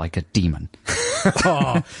shreds like a demon.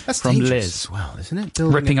 Oh, that's from dangerous Liz. as well, isn't it?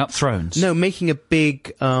 Ripping up thrones. No, making a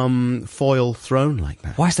big foil throne like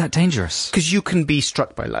that. Why is that dangerous? Because you can be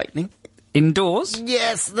struck by lightning. Indoors?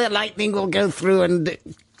 Yes, the lightning will go through and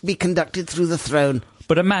be conducted through the throne.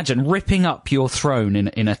 But imagine ripping up your throne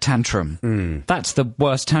in a tantrum. That's the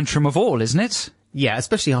worst tantrum of all, isn't it? Yeah,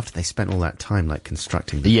 especially after they spent all that time, like,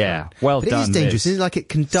 constructing the Yeah, throne. well but done, it is dangerous, Liz. isn't it? Like, it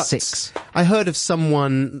conducts... 6. I heard of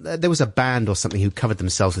someone... there was a band or something who covered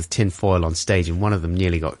themselves with tin foil on stage, and one of them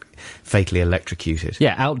nearly got fatally electrocuted.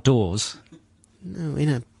 Yeah, outdoors. No, in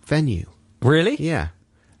a venue. Really? Yeah.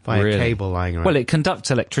 By a cable lying around. Well, it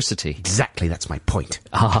conducts electricity. Exactly, that's my point.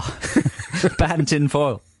 Ah, banned tin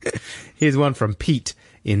foil. Here's one from Pete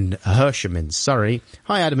in Hersham, Surrey.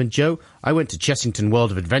 Hi, Adam and Joe. I went to Chessington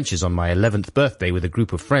World of Adventures on my 11th birthday with a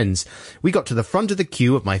group of friends. We got to the front of the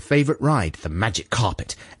queue of my favourite ride, the Magic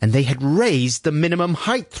Carpet, and they had raised the minimum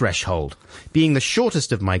height threshold. Being the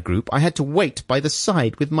shortest of my group, I had to wait by the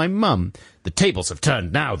side with my mum. The tables have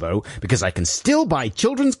turned now, though, because I can still buy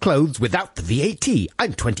children's clothes without the VAT.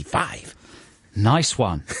 I'm 25. Nice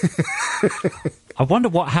one. I wonder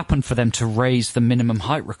what happened for them to raise the minimum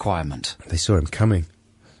height requirement. They saw him coming.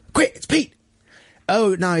 Quick, it's Pete!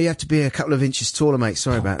 Oh, no, you have to be a couple of inches taller, mate.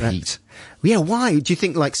 Sorry about Pete. that. Yeah, why? Do you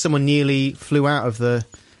think, like, someone nearly flew out of the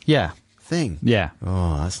thing? Yeah.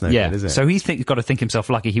 Oh, that's no good, is it? So he's got to think himself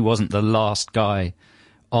lucky he wasn't the last guy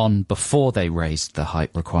on before they raised the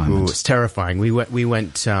height requirement. Ooh, it's terrifying. We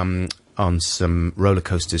went on some roller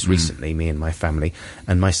coasters recently, me and my family,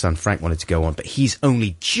 and my son Frank wanted to go on, but he's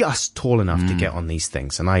only just tall enough to get on these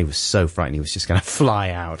things, and I was so frightened he was just going to fly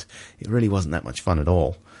out. It really wasn't that much fun at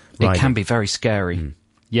all. It can be very scary.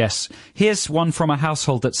 Yes. Here's one from a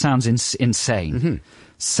household that sounds insane.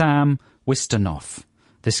 Sam Wisternoff.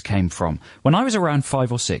 This came from, when I was around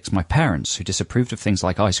 5 or 6, my parents, who disapproved of things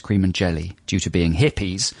like ice cream and jelly due to being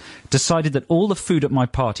hippies, decided that all the food at my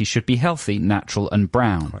party should be healthy, natural and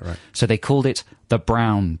brown. Right. So they called it the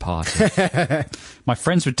Brown Party. My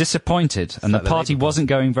friends were disappointed and the party wasn't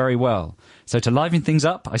going very well. So to liven things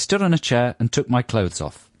up, I stood on a chair and took my clothes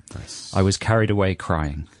off. Nice. I was carried away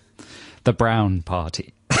crying. The Brown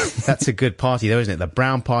Party. That's a good party, though, isn't it? The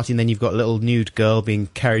Brown Party, and then you've got a little nude girl being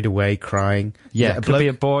carried away crying. Yeah, it could be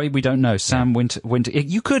a boy. We don't know. Sam Winter.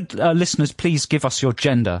 You could, listeners, please give us your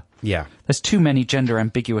gender. Yeah. There's too many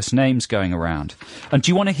gender-ambiguous names going around. And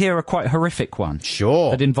do you want to hear a quite horrific one?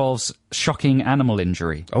 Sure. That involves shocking animal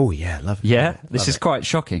injury. Oh, yeah, love it. Yeah? This is quite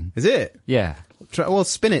shocking. Is it? Yeah. Well,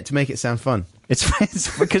 spin it to make it sound fun.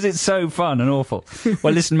 It's because it's so fun and awful.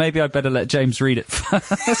 Well, listen, maybe I'd better let James read it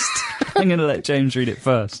first. I'm going to let James read it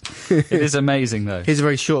first. It is amazing, though. Here's a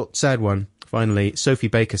very short, sad one. Finally, Sophie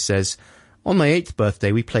Baker says, on my 8th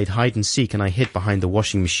birthday, we played hide and seek and I hid behind the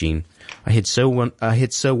washing machine. I hid so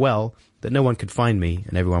well that no one could find me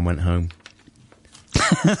and everyone went home.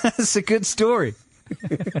 That's a good story.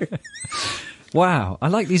 Wow. I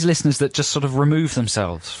like these listeners that just sort of remove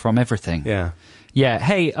themselves from everything. Yeah. Yeah.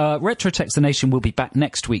 Hey, Retro Text the Nation will be back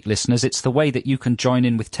next week, listeners. It's the way that you can join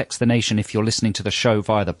in with Text the Nation if you're listening to the show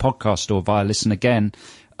via the podcast or via Listen Again.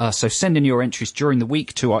 So send in your entries during the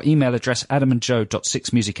week to our email address,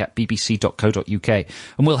 adamandjoe.6music@bbc.co.uk.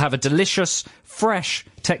 And we'll have a delicious, fresh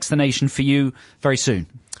Text the Nation for you very soon.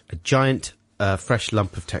 A giant, fresh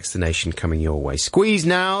lump of Text the Nation coming your way. Squeeze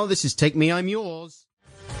now. This is Take Me, I'm Yours.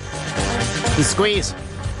 Squeeze.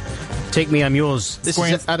 Take Me, I'm Yours. This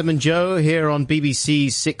is Adam and Joe here on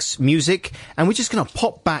BBC 6 Music, and we're just going to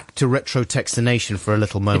pop back to Retro Text the Nation for a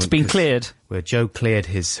little moment. It's been cleared. Where Joe cleared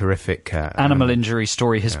his horrific... animal injury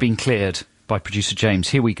story has been cleared by producer James.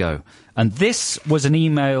 Here we go. And this was an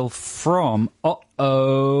email from... I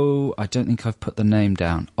don't think I've put the name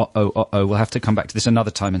down. We'll have to come back to this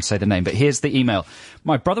another time and say the name. But here's the email.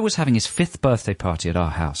 My brother was having his 5th birthday party at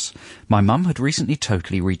our house. My mum had recently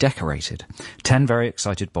totally redecorated. 10 very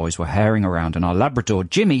excited boys were herring around, and our Labrador,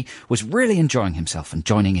 Jimmy, was really enjoying himself and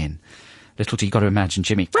joining in. Little do you got to imagine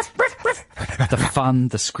Jimmy. The fun,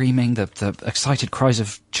 the screaming, the excited cries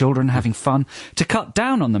of children having fun. To cut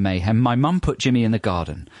down on the mayhem, my mum put Jimmy in the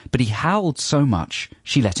garden, but he howled so much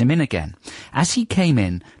she let him in again. As he came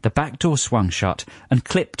in, the back door swung shut and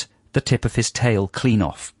clipped the tip of his tail clean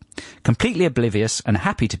off. Completely oblivious and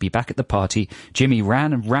happy to be back at the party, Jimmy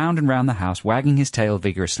ran round and round the house, wagging his tail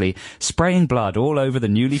vigorously, spraying blood all over the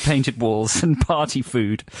newly painted walls and party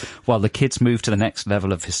food, while the kids moved to the next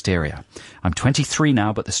level of hysteria. I'm 23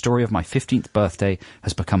 now, but the story of my 15th birthday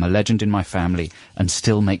has become a legend in my family and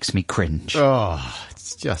still makes me cringe. Oh,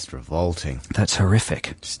 it's just revolting. That's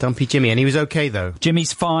horrific. Stumpy Jimmy, and he was okay, though.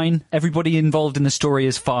 Jimmy's fine. Everybody involved in the story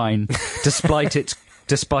is fine, despite its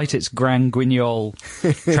Grand Guignol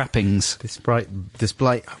trappings. Despite.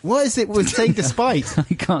 What is it with saying despite? I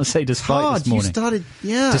can't say despite this morning. You started,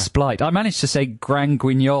 yeah. Despite. I managed to say Grand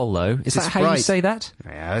Guignol, though. Is that how you say that?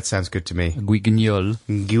 Yeah, that sounds good to me. Guignol.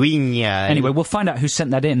 Guignol. Anyway, we'll find out who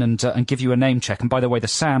sent that in and give you a name check. And by the way, the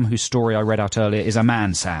Sam whose story I read out earlier is a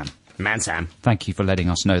man, Sam. Man, Sam. Thank you for letting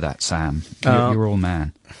us know that, Sam. You're all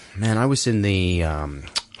man. Man, I was in the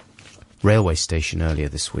railway station earlier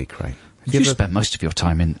this week, right? You spent most of your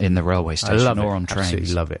time in the railway station or on trains.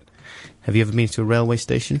 Absolutely love it. Have you ever been to a railway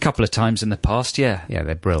station? A couple of times in the past, yeah. Yeah,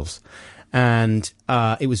 they're brills. And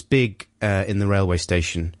it was big in the railway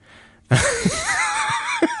station.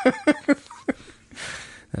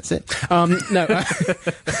 That's it. No,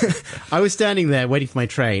 I was standing there waiting for my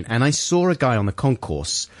train, and I saw a guy on the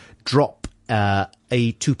concourse drop a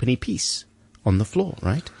 2-penny piece on the floor,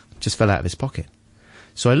 right? Just fell out of his pocket.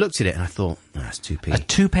 So I looked at it and I thought, that's 2p. A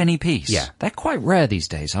 2-penny piece? Yeah. They're quite rare these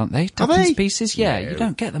days, aren't they? Tuppence pieces? Yeah, you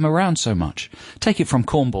don't get them around so much. Take it from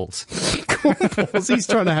cornballs. Cornballs? He's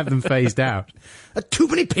trying to have them phased out. A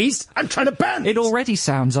 2-penny piece? I'm trying to ban it. It already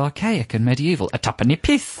sounds archaic and medieval. A 2-penny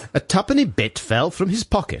piece. A 2-penny bit fell from his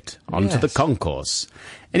pocket onto the concourse.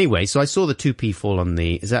 Anyway, so I saw the 2p fall on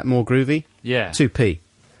the... Is that more groovy? Yeah. 2p.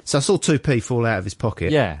 So I saw 2p fall out of his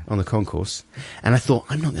pocket on the concourse, and I thought,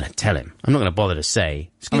 I'm not going to tell him. I'm not going to bother to say.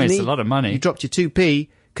 It's a lot of money. You dropped your 2p,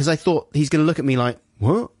 because I thought he's going to look at me like,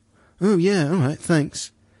 what? Oh, yeah, all right,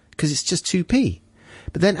 thanks. Because it's just 2p.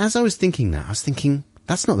 But then as I was thinking that, I was thinking,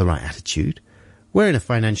 that's not the right attitude. We're in a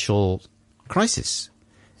financial crisis.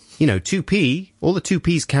 You know, 2p, all the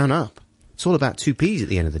 2p's count up. It's all about 2p's at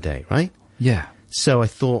the end of the day, right? Yeah. So I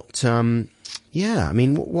thought... yeah, I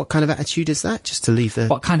mean, what kind of attitude is that? Just to leave the...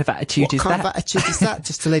 What kind of attitude is that? What kind of attitude is that?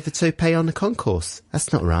 Just to leave the 2p on the concourse?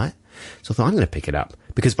 That's not right. So I thought, I'm going to pick it up.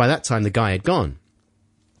 Because by that time, the guy had gone.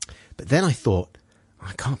 But then I thought,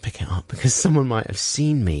 I can't pick it up because someone might have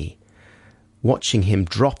seen me watching him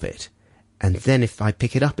drop it. And then if I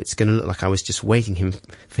pick it up, it's going to look like I was just waiting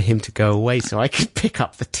for him to go away so I could pick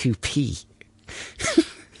up the 2p.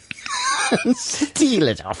 And steal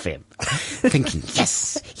it off him. Thinking,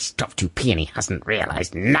 yes, he's dropped 2p and he hasn't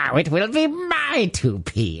realised. Now it will be my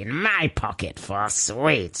 2p in my pocket for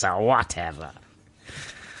sweets or whatever.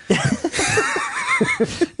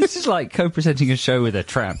 This is like co-presenting a show with a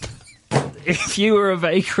tramp. If you were a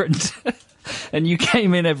vagrant and you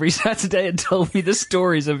came in every Saturday and told me the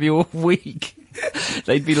stories of your week,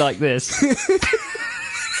 they'd be like this.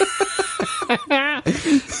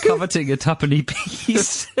 Coveting a 2-penny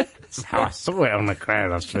piece. So I saw it on the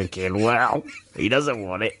ground. I was thinking, well, he doesn't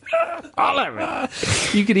want it. I'll have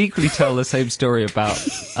it. You could equally tell the same story about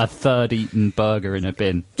a third-eaten burger in a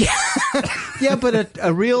bin. Yeah, but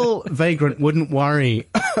a real vagrant wouldn't worry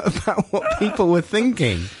about what people were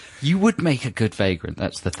thinking. You would make a good vagrant,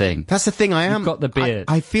 that's the thing. That's the thing, I am. You've got the beard.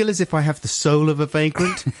 I feel as if I have the soul of a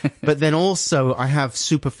vagrant, but then also I have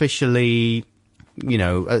superficially,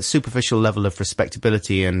 a superficial level of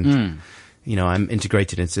respectability and, I'm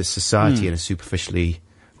integrated into society in a superficially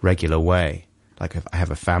regular way. Like I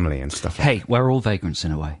have a family and stuff like that. Hey, we're all vagrants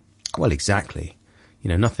in a way. Well, exactly.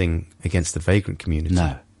 Nothing against the vagrant community.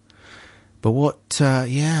 No. But what,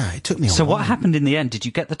 it took me a while. So what happened in the end? Did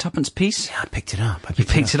you get the tuppence piece? Yeah, I picked it up. You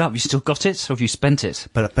picked it up? You still got it? Or have you spent it?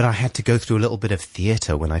 But I had to go through a little bit of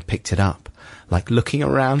theatre when I picked it up. Like looking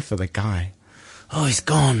around for the guy. Oh, he's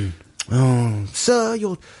gone. Oh, sir,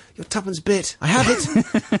 your tuppence bit. I have it.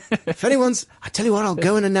 If anyone's, I tell you what, I'll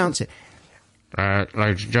go and announce it.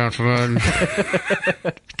 Ladies and gentlemen,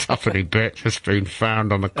 tuppeny bit has been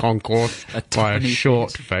found on the concourse by a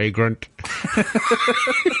short vagrant.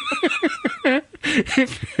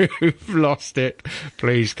 If you've lost it,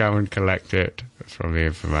 please come and collect it from the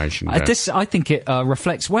information desk. I think it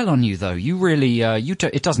reflects well on you, though. You really,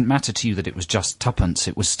 it doesn't matter to you that it was just tuppence.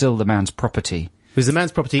 It was still the man's property. It was the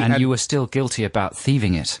man's property. And you were still guilty about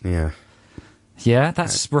thieving it. Yeah. Yeah,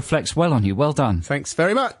 that reflects well on you. Well done. Thanks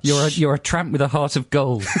very much. You're a tramp with a heart of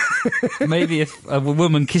gold. Maybe if a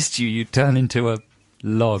woman kissed you, you'd turn into a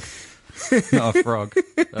log. Not a frog.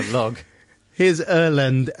 A log. Here's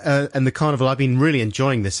Erland and the Carnival. I've been really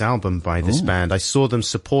enjoying this album by this band. I saw them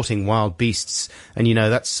supporting Wild Beasts, and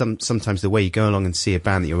that's sometimes the way you go along and see a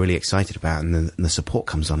band that you're really excited about, and the support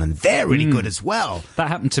comes on, and they're really good as well. That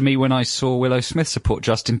happened to me when I saw Willow Smith support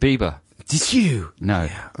Justin Bieber. Did you? No.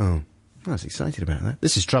 Yeah. Oh. I was excited about that.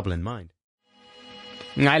 This is Trouble in Mind.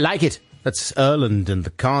 I like it. That's Erland and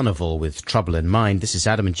the Carnival with Trouble in Mind. This is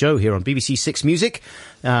Adam and Joe here on BBC Six Music.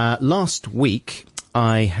 Last week,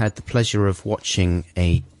 I had the pleasure of watching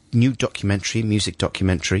a new music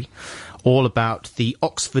documentary, all about the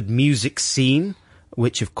Oxford music scene,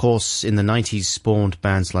 which, of course, in the 90s spawned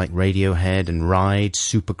bands like Radiohead and Ride,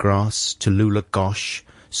 Supergrass, Tallulah Gosh,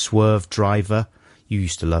 Swerve Driver. You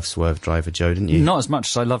used to love Swerve Driver, Joe, didn't you? Not as much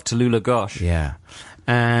as I love Tallulah Gosh. Yeah.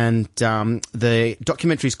 And the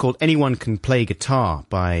documentary is called Anyone Can Play Guitar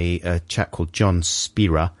by a chap called John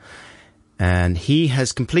Spira. And he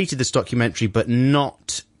has completed this documentary but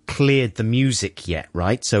not cleared the music yet,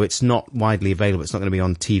 right? So it's not widely available. It's not going to be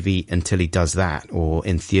on TV until he does that, or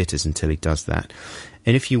in theatres until he does that.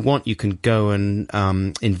 And if you want, you can go and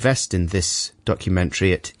invest in this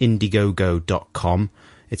documentary at Indiegogo.com.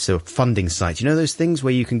 It's a funding site. You know those things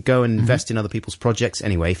where you can go and invest in other people's projects?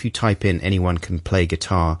 Anyway, if you type in Anyone Can Play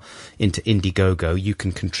Guitar into Indiegogo, you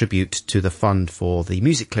can contribute to the fund for the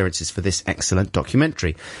music clearances for this excellent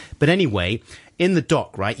documentary. But anyway, in the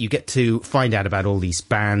doc, right, you get to find out about all these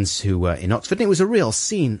bands who were in Oxford. And it was a real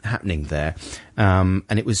scene happening there.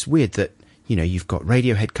 And it was weird that, you've got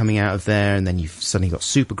Radiohead coming out of there, and then you've suddenly got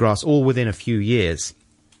Supergrass all within a few years.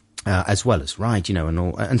 As well as Ride,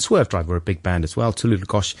 and Swerve Driver were a big band as well. Tallulah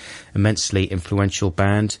Gosh, immensely influential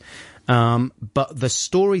band. But the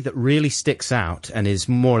story that really sticks out and is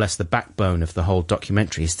more or less the backbone of the whole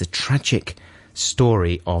documentary is the tragic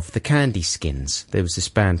story of the Candy Skins. There was this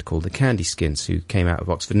band called the Candy Skins who came out of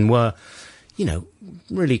Oxford and were,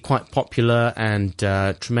 really quite popular and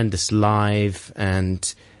tremendous live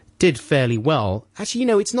and did fairly well. Actually,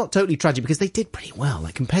 it's not totally tragic because they did pretty well.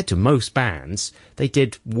 Like, compared to most bands, they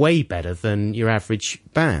did way better than your average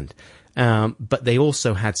band. But they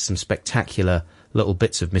also had some spectacular little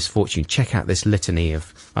bits of misfortune. Check out this litany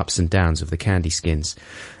of ups and downs of the Candy Skins.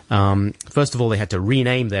 First of all, they had to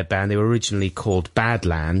rename their band. They were originally called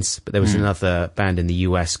Badlands, but there was another band in the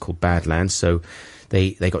US called Badlands, so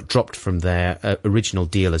they got dropped from their original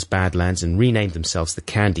deal as Badlands and renamed themselves the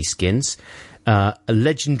Candy Skins. A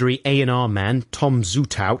legendary A&R man, Tom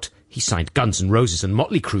Zutaut, he signed Guns N' Roses and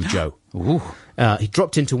Motley Crue, Joe. He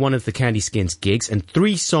dropped into one of the Candy Skins gigs, and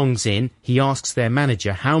 3 songs in, he asks their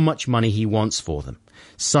manager how much money he wants for them.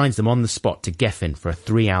 Signs them on the spot to Geffen for a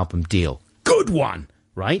 3-album deal. Good one!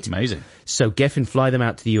 Right? Amazing. So Geffen fly them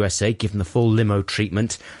out to the USA, give them the full limo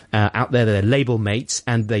treatment. Out there, they're label mates,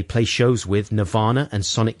 and they play shows with Nirvana and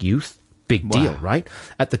Sonic Youth. Big deal, right?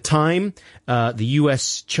 At the time, the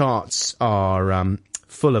US charts are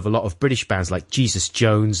full of a lot of British bands like Jesus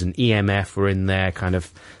Jones and EMF were in there, kind of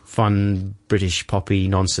fun British poppy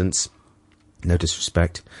nonsense. No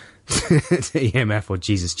disrespect to EMF or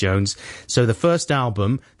Jesus Jones. So the first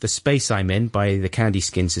album, The Space I'm In by the Candy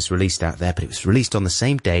Skins, is released out there, but it was released on the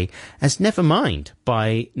same day as Nevermind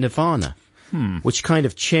by Nirvana, which kind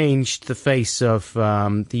of changed the face of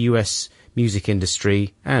the US music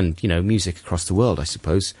industry and, music across the world, I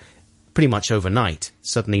suppose, pretty much overnight.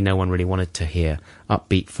 Suddenly no one really wanted to hear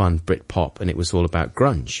upbeat, fun Brit pop, and it was all about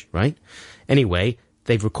grunge, right? Anyway,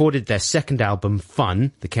 they've recorded their second album,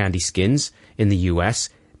 Fun, the Candy Skins, in the US.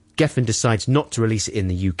 Geffen decides not to release it in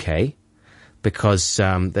the UK because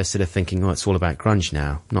they're sort of thinking, it's all about grunge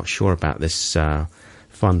now. Not sure about this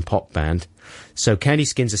fun pop band. So Candy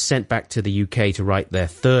Skins are sent back to the UK to write their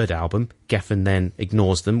third album. Geffen then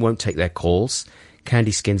ignores them, won't take their calls.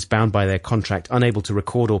 Candy Skins, bound by their contract, unable to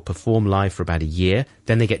record or perform live for about a year.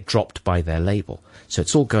 Then they get dropped by their label. So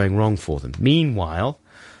it's all going wrong for them. Meanwhile,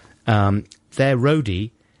 their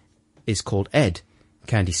roadie is called Ed,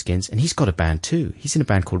 Candy Skins, and he's got a band too. He's in a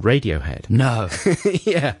band called Radiohead. No.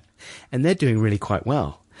 Yeah. And they're doing really quite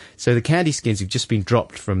well. So the Candy Skins, who've just been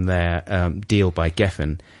dropped from their deal by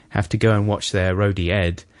Geffen, have to go and watch their roadie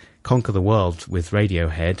Ed conquer the world with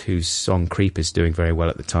Radiohead, whose song Creep is doing very well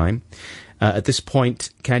at the time. At this point,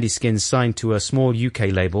 Candy Skins signed to a small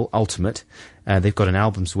UK label, Ultimate. They've got an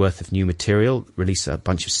album's worth of new material, release a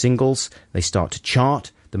bunch of singles. They start to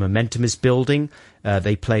chart. The momentum is building.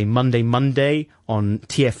 They play Monday Monday on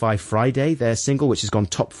TFI Friday, their single, which has gone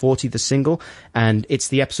top 40, the single. And it's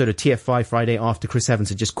the episode of TFI Friday after Chris Evans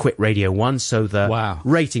had just quit Radio 1, so the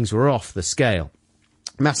ratings were off the scale.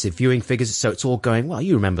 Massive viewing figures, so it's all going, well,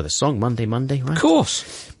 you remember the song, Monday Monday, right? Of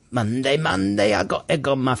course. Monday, Monday, I got egg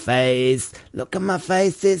on my face. Look at my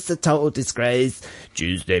face, it's a total disgrace.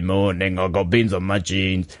 Tuesday morning, I got beans on my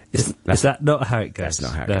jeans. Is that not how it goes? That's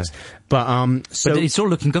not how it goes. But it's all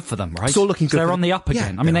looking good for them, right? It's all looking good. They're on the up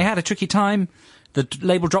again. I mean, they had a tricky time. The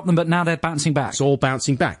label dropped them, but now they're bouncing back. It's all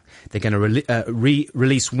bouncing back. They're going to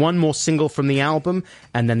release one more single from the album,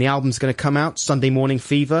 and then the album's going to come out, Sunday Morning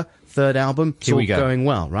Fever, third album. It's all going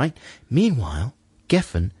well, right? Meanwhile,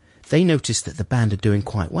 Geffen, they notice that the band are doing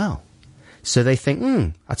quite well. So they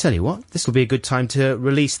think, I'll tell you what, this will be a good time to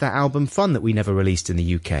release that album Fun that we never released in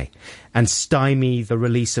the UK and stymie the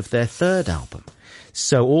release of their third album.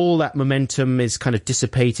 So all that momentum is kind of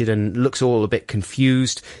dissipated and looks all a bit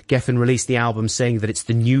confused. Geffen released the album saying that it's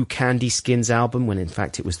the new Candy Skins album, when in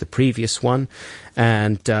fact it was the previous one.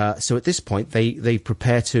 And so at this point, they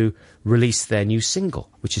prepare to release their new single,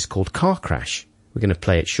 which is called Car Crash. We're going to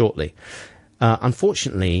play it shortly.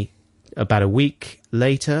 Unfortunately, about a week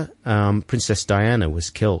later, Princess Diana was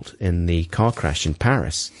killed in the car crash in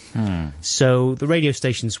Paris. So the radio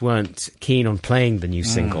stations weren't keen on playing the new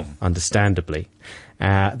single, understandably.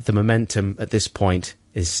 The momentum at this point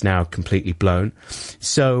is now completely blown.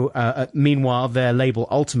 So, meanwhile, their label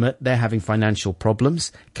Ultimate, they're having financial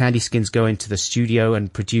problems. Candy Skins go into the studio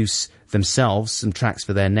and produce themselves some tracks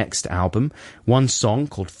for their next album. One song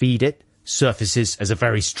called Feed It surfaces as a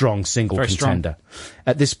very strong single contender.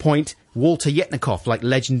 At this point, Walter Yetnikoff, like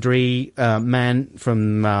legendary man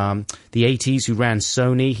from the 80s who ran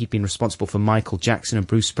Sony, he'd been responsible for Michael Jackson and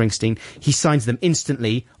Bruce Springsteen. He signs them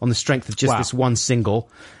instantly on the strength of just this one single.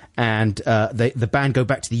 And the band go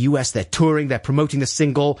back to the US. They're touring. They're promoting the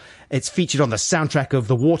single. It's featured on the soundtrack of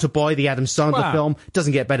The Waterboy, the Adam Sandler film.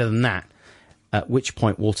 Doesn't get better than that. At which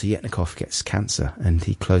point Walter Yetnikoff gets cancer and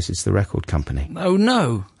he closes the record company. Oh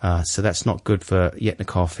no! So that's not good for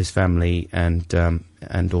Yetnikoff, his family,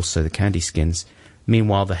 and also the Candy Skins.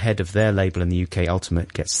 Meanwhile, the head of their label in the UK,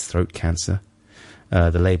 Ultimate, gets throat cancer.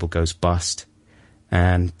 The label goes bust,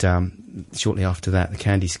 and shortly after that, the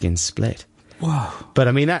Candy Skins split. Whoa. But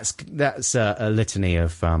I mean, that's a litany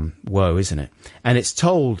of woe, isn't it? And it's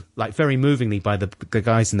told like very movingly by the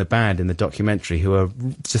guys in the band in the documentary, who are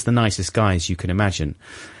just the nicest guys you can imagine.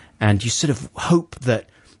 And you sort of hope that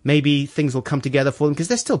maybe things will come together for them because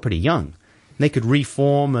they're still pretty young. They could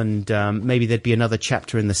reform, and maybe there'd be another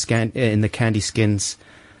chapter in the Candy Skins,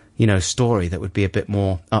 story that would be a bit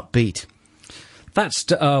more upbeat. That's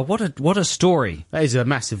what a story. That is a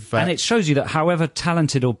massive... and it shows you that however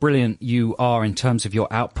talented or brilliant you are in terms of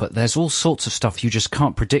your output, there's all sorts of stuff you just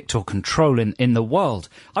can't predict or control in the world.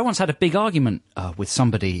 I once had a big argument with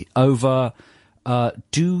somebody over...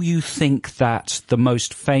 do you think that the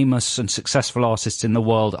most famous and successful artists in the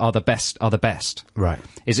world are the best? Right.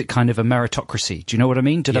 Is it kind of a meritocracy? Do you know what I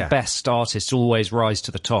mean? Do the best artists always rise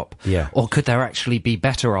to the top? Yeah. Or could there actually be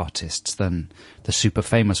better artists than the super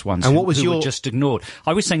famous ones and who, what was were just ignored?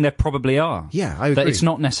 I was saying there probably are. Yeah, I agree. That it's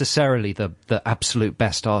not necessarily the absolute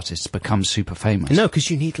best artists become super famous. No, because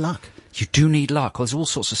you need luck. You do need luck. There's all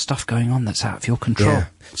sorts of stuff going on that's out of your control. Yeah.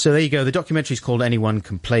 So there you go. The documentary is called Anyone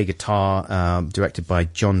Can Play Guitar, directed by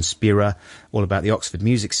John Spira, all about the Oxford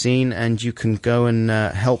music scene, and you can go and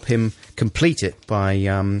help him complete it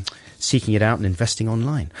by seeking it out and investing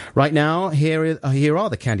online. Right now, here are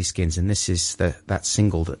the Candy Skins, and this is that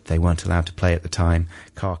single that they weren't allowed to play at the time,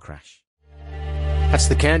 Car Crash. That's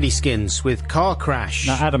the Candy Skins with Car Crash.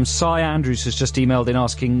 Now, Adam, Cy Andrews has just emailed in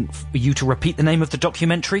asking for you to repeat the name of the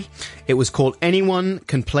documentary. It was called Anyone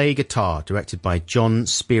Can Play Guitar, directed by John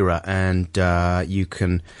Spira, and you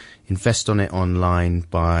can invest on it online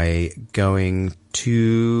by going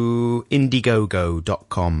to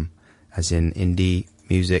indiegogo.com, as in indie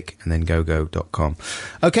music, and then gogo.com.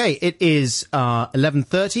 Okay, it is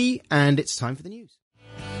 11:30, and it's time for the news.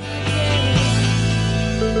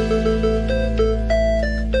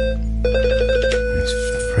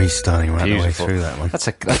 Freestyling right the way through that one. That's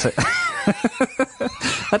a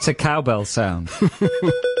that's a cowbell sound.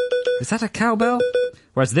 Is that a cowbell?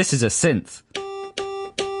 Whereas this is a synth.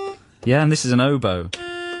 Yeah, and this is an oboe.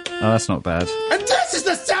 Oh, that's not bad. And this is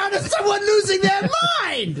the sound of someone losing their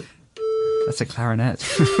mind! That's a clarinet.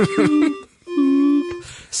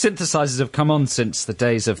 Synthesizers have come on since the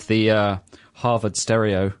days of the Harvard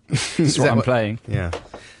stereo. That's what I'm playing. Yeah.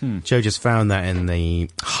 Joe just found that in the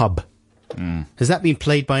hub. Has that been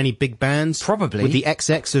played by any big bands? Probably. Would the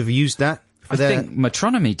XX have used that? I think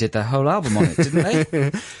Metronomy did their whole album on it, didn't they?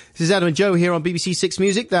 This is Adam and Joe here on BBC Six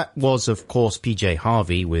Music. That was, of course, PJ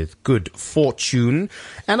Harvey with Good Fortune.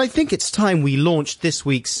 And I think it's time we launched this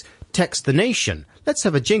week's Text the Nation. Let's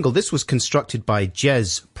have a jingle. This was constructed by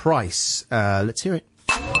Jez Price. Let's hear it.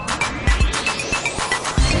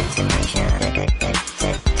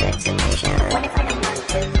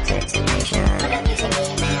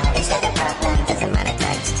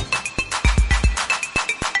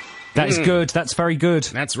 That is good. That's very good.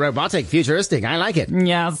 That's robotic, futuristic. I like it.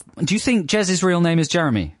 Yeah. Do you think Jez's real name is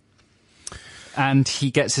Jeremy? And he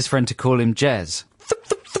gets his friend to call him Jez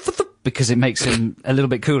because it makes him a little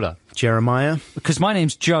bit cooler. Jeremiah? Because my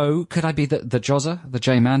name's Joe. Could I be the Jozzer? The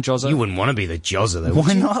J-Man Jozzer? You wouldn't want to be the Jozzer, though.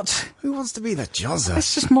 Why not? Who wants to be the Jozzer?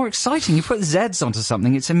 It's just more exciting. You put Zs onto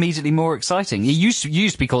something, it's immediately more exciting. It used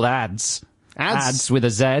to be called Ads. Ads with a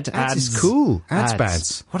Z. Ads is cool. Ads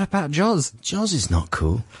bads. What about Joz? Joz is not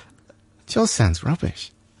cool. Joz sounds rubbish.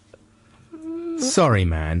 Sorry,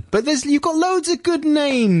 man. But you've got loads of good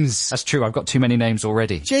names. That's true. I've got too many names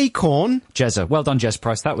already. J. Corn. Jezza. Well done, Jez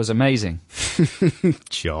Price. That was amazing.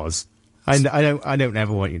 Joz. I don't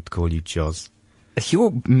ever want you to call you Joz.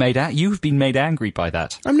 You've been made angry by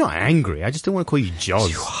that. I'm not angry. I just don't want to call you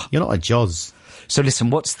Joz. You're not a Joz. So listen,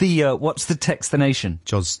 what's the Text the Nation?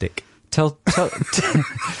 Joz stick. Tell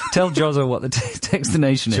Jozza what the Text the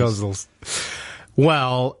Nation is. Jozzles.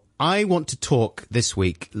 Well, I want to talk this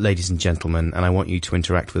week, ladies and gentlemen, and I want you to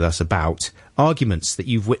interact with us about arguments that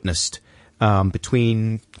you've witnessed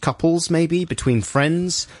between couples, maybe, between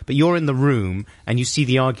friends, but you're in the room and you see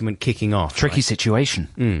the argument kicking off. Tricky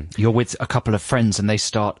situation. You're with a couple of friends and they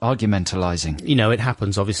start argumentalizing. You know, it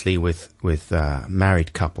happens, obviously, with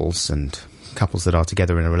married couples and couples that are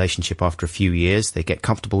together in a relationship after a few years. They get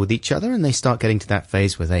comfortable with each other and they start getting to that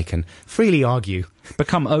phase where they can freely argue.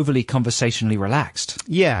 Become overly conversationally relaxed.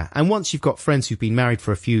 Yeah, and once you've got friends who've been married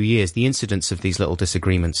for a few years, the incidence of these little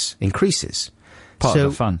disagreements increases. Part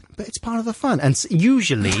of the fun. But it's part of the fun. And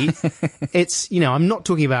usually, it's, I'm not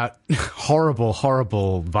talking about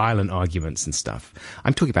horrible, violent arguments and stuff.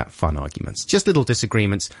 I'm talking about fun arguments. Just little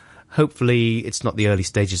disagreements. Hopefully, it's not the early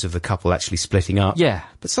stages of the couple actually splitting up. Yeah.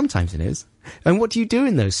 But sometimes it is. And what do you do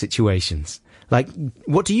in those situations? Like,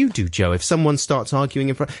 what do you do, Joe, if someone starts arguing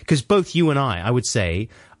in front? Because both you and I would say,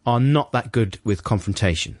 are not that good with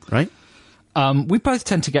confrontation, right? We both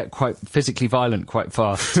tend to get quite physically violent quite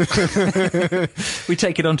fast. We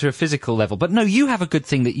take it onto a physical level. But no, you have a good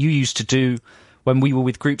thing that you used to do when we were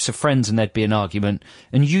with groups of friends and there'd be an argument,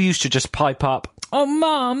 and you used to just pipe up, "Oh,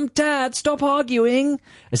 Mum, Dad, stop arguing,"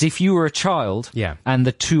 as if you were a child. Yeah. And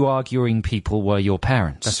the two arguing people were your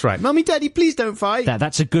parents. That's right. "Mummy, Daddy, please don't fight."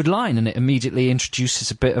 That's a good line, and it immediately introduces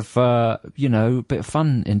a bit of, a bit of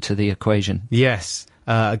fun into the equation. Yes.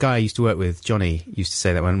 A guy I used to work with, Johnny, used to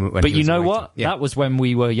say that when But he was you know waiting. what? Yeah. That was when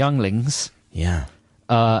we were younglings. Yeah.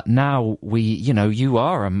 Now you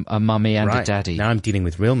are a mummy and right. a daddy. Now I'm dealing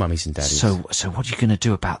with real mummies and daddies. So what are you going to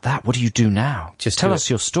do about that? What do you do now? Just tell us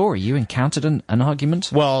your story. You encountered an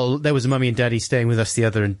argument? Well, there was a mummy and daddy staying with us the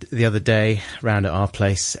other day round at our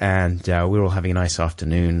place, and we were all having a nice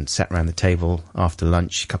afternoon, sat around the table after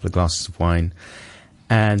lunch, a couple of glasses of wine.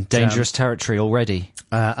 And dangerous territory already.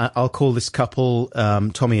 I'll call this couple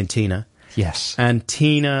Tommy and Tina. Yes. And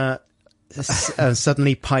Tina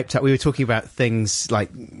suddenly piped up. We were talking about things like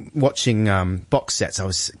watching box sets. I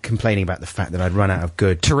was complaining about the fact that I'd run out of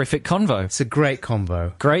good. Terrific convo. It's a great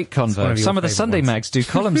convo. Great convo. Some of the Sunday mags do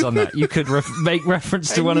columns on that. You could make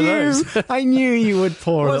reference to one of those. I knew you would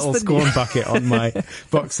pour a little scorn bucket on my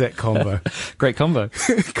box set combo. Great combo.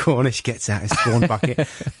 Cornish gets out his scorn bucket,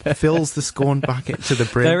 fills the scorn bucket to the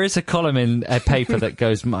brim. There is a column in a paper that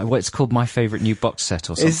goes, it's called My Favourite New Box Set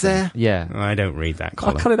or something. Is there? Yeah. I don't read that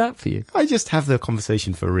column. I'll cut it out for you. I just have the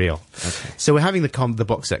conversation for real. Okay. So we're having the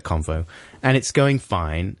box set convo, and it's going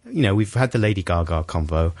fine. You know, we've had the Lady Gaga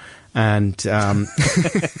convo, and and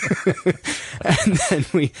then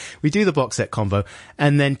we do the box set convo,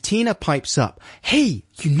 and then Tina pipes up, "Hey,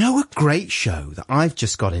 you know a great show that I've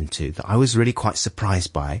just got into that I was really quite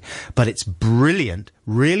surprised by, but it's brilliant,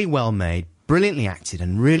 really well made, brilliantly acted,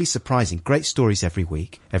 and really surprising. Great stories every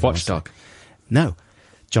week." Watchdog. No,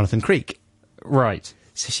 Jonathan Creek. Right.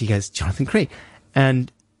 So she goes, Jonathan Creek.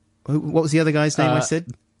 And what was the other guy's name I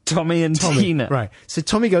said? Tommy and Tina. Right. So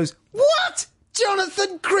Tommy goes, "What?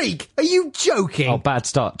 Jonathan Creek? Are you joking?" Oh, bad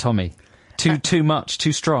start, Tommy. Too much,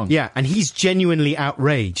 too strong. Yeah, and he's genuinely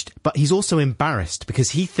outraged, but he's also embarrassed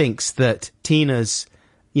because he thinks that Tina's,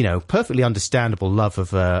 you know, perfectly understandable love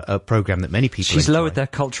of a program that many people She's enjoy. lowered their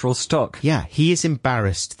cultural stock. Yeah, he is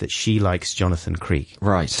embarrassed that she likes Jonathan Creek.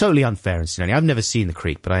 Right. Totally unfair, incidentally. I've never seen The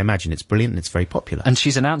Creek, but I imagine it's brilliant and it's very popular. And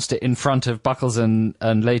she's announced it in front of Buckles and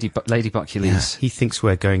Lady Buckules. Yeah, he thinks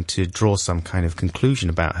we're going to draw some kind of conclusion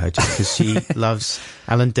about her just because she loves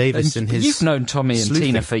Alan Davis and his... You've known Tommy and sleuthing.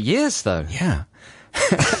 Tina for years, though. Yeah.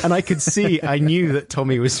 And I knew that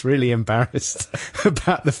Tommy was really embarrassed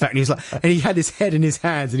about the fact. And he was like, and he had his head in his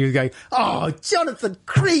hands and he was going, "Oh, Jonathan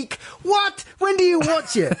Creek, what? When do you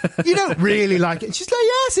watch it? You don't really like it." And she's like,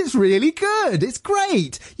 "Yes, it's really good. It's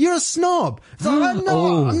great. You're a snob." It's like,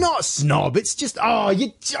 I'm not a snob. It's just,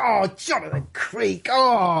 Jonathan Creek.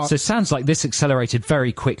 Oh. So it sounds like this accelerated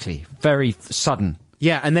very quickly, very sudden.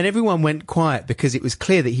 Yeah, and then everyone went quiet because it was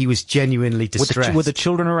clear that he was genuinely distressed. Were the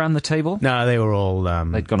children around the table? No, they were all...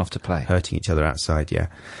 they'd gone off to play. Hurting each other outside, yeah.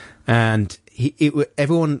 And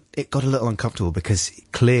it got a little uncomfortable because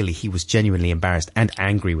clearly he was genuinely embarrassed and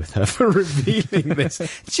angry with her for revealing this.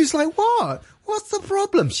 She was like, "What? What's the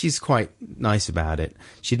problem?" She's quite nice about it.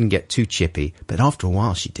 She didn't get too chippy, but after a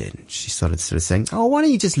while she did. She started sort of saying, "Oh, why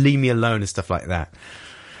don't you just leave me alone," and stuff like that.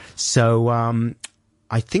 So,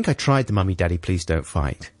 I think I tried the Mummy Daddy Please Don't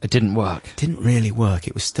Fight. It didn't work. It didn't really work.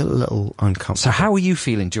 It was still a little uncomfortable. So how were you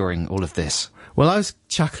feeling during all of this? Well, I was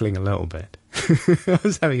chuckling a little bit. I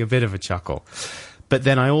was having a bit of a chuckle. But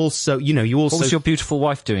then I also, What was your beautiful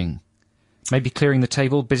wife doing? Maybe clearing the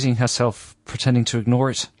table, busying herself, pretending to ignore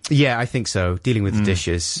it? Yeah, I think so. Dealing with the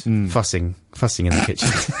dishes, fussing in the kitchen.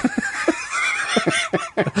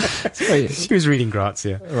 She was reading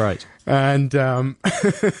Grazia. Right. And,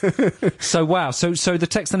 So, wow. So the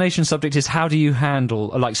Text the Nation subject is how do you handle,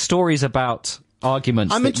 like, stories about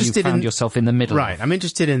arguments that you found yourself in the middle Right. of? I'm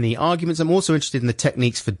interested in the arguments. I'm also interested in the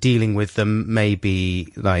techniques for dealing with them.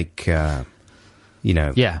 Maybe, like,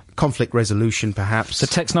 conflict resolution, perhaps. The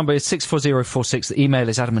text number is 64046. The email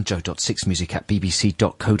is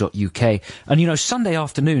adamandjoe.6music@bbc.co.uk. And, Sunday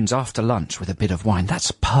afternoons after lunch with a bit of wine,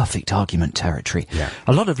 that's perfect argument territory. Yeah.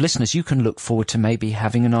 A lot of listeners, you can look forward to maybe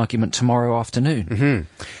having an argument tomorrow afternoon. Mm-hmm.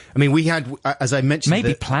 I mean, we had, as I mentioned...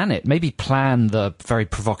 Maybe plan it. Maybe plan the very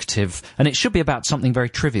provocative... And it should be about something very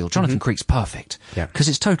trivial. Jonathan Creek's perfect. Yeah. Because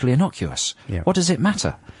it's totally innocuous. Yeah. What does it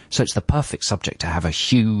matter? So it's the perfect subject to have a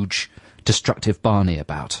huge... destructive Barney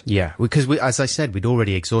about. Yeah, because as I said, we'd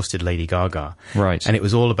already exhausted Lady Gaga. Right. And it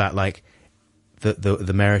was all about, like,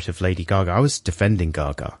 the merit of Lady Gaga. I was defending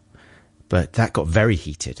Gaga, but that got very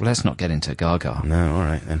heated. Well, let's not get into Gaga. No, all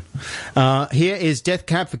right, then. Here is Death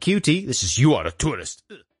Cab for Cutie. This is You Are a Tourist.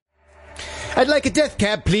 I'd like a death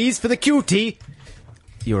cab, please, for the cutie.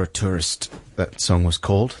 You're a Tourist, that song was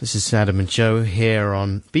called. This is Adam and Joe here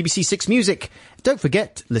on BBC Six Music. Don't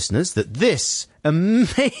forget, listeners, that this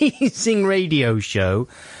amazing radio show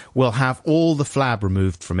will have all the flab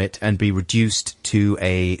removed from it and be reduced to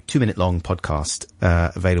a 2-minute long podcast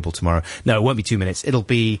available tomorrow. No, it won't be 2 minutes.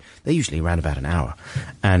 They're usually around about an hour.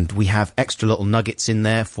 And we have extra little nuggets in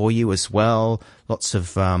there for you as well. Lots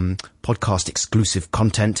of podcast exclusive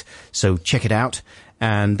content. So check it out.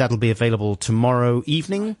 And that'll be available tomorrow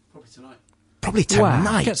evening. Probably tonight.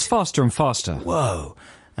 Wow, it gets faster and faster. Whoa.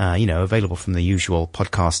 Available from the usual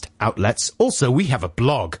podcast outlets. Also, we have a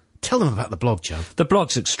blog. Tell them about the blog, Joe. The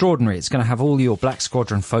blog's extraordinary. It's going to have all your Black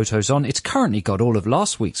Squadron photos on. It's currently got all of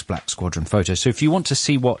last week's Black Squadron photos. So if you want to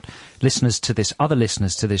see what other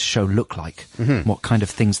listeners to this show look like, what kind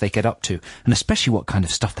of things they get up to, and especially what kind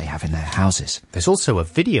of stuff they have in their houses. There's also a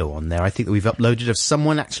video on there, I think, that we've uploaded of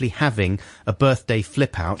someone actually having a birthday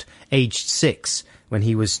flip out, aged 6. When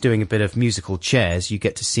he was doing a bit of musical chairs, you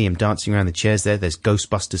get to see him dancing around the chairs there. There's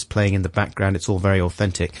Ghostbusters playing in the background. It's all very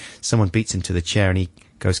authentic. Someone beats him to the chair and he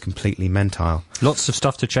goes completely mentile. Lots of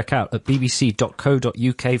stuff to check out at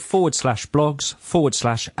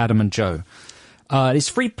bbc.co.uk/blogs/Adam and Joe. It's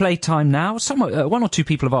free play time now. One or two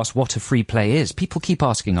people have asked what a free play is. People keep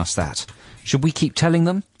asking us that. Should we keep telling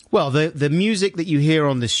them? Well, the music that you hear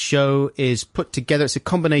on this show is put together. It's a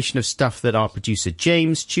combination of stuff that our producer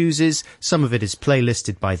James chooses. Some of it is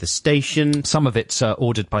playlisted by the station. Some of it's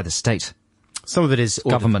ordered by the state. Some of it is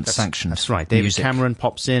government sanctioned. That's right. David music. Cameron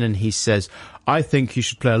pops in and he says, I think you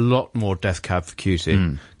should play a lot more Death Cab for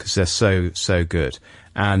Cutie because they're so good.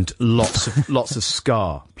 And lots of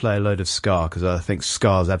ska. Play a load of ska because I think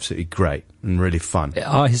ska is absolutely great and really fun.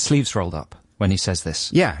 Are his sleeves rolled up when he says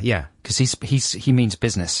this? Yeah. Because he means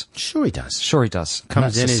business. Sure he does.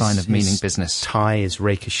 Comes in a sign of meaning business. Tie is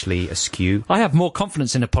rakishly askew. I have more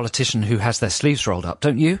confidence in a politician who has their sleeves rolled up,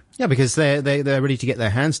 don't you? Yeah, because they're ready to get their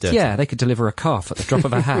hands dirty. Yeah, they could deliver a calf at the drop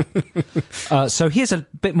of a hat. So here's a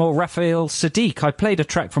bit more Raphael Sadiq. I played a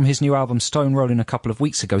track from his new album Stone Rollin' a couple of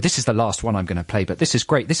weeks ago. This is the last one I'm going to play, but this is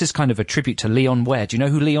great. This is kind of a tribute to Leon Ware. Do you know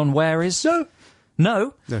who Leon Ware is?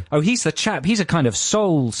 No? Oh, he's the chap. He's a kind of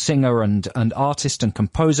soul singer and artist and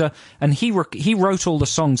composer, and he wrote all the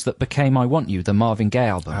songs that became I Want You, the Marvin Gaye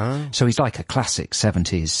album. Oh. So he's like a classic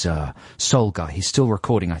 70s soul guy. He's still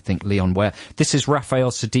recording, I think, Leon Ware. This is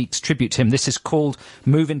Raphael Sadiq's tribute to him. This is called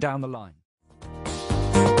Moving Down the Line.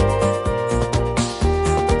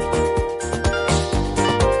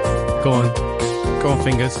 Go on,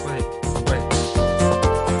 fingers. Wait.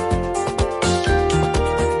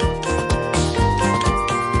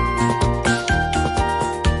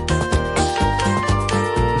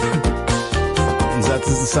 That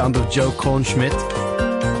is the sound of Joe Kornschmidt,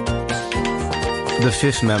 the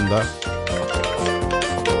 5th member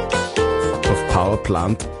of Power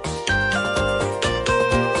Plant.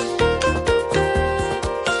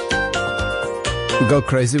 Go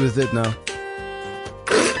crazy with it now.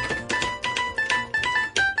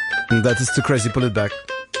 And that is too crazy, pull it back.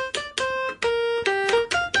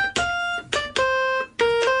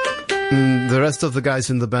 The rest of the guys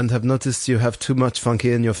in the band have noticed you have too much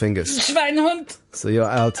funky in your fingers. Schweinhund! So you're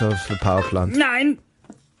out of the power plant. Nein!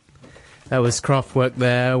 That was Kraftwerk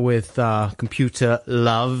there with Computer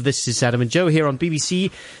Love. This is Adam and Joe here on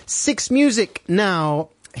BBC 6 Music. Now,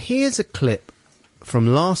 here's a clip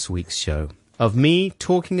from last week's show of me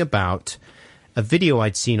talking about a video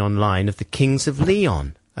I'd seen online of the Kings of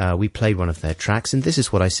Leon. We played one of their tracks, and this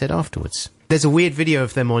is what I said afterwards. There's a weird video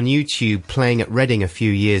of them on YouTube playing at Reading a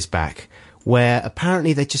few years back, where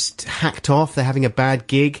apparently they just hacked off, they're having a bad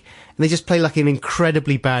gig, and they just play like an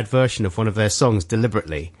incredibly bad version of one of their songs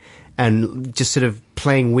deliberately, and just sort of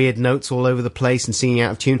playing weird notes all over the place and singing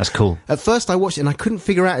out of tune. That's cool. At first I watched it and I couldn't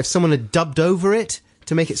figure out if someone had dubbed over it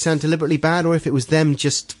to make it sound deliberately bad, or if it was them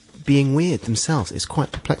just being weird themselves. It's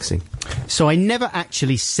quite perplexing. So I never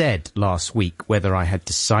actually said last week whether I had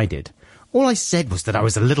decided. All I said was that I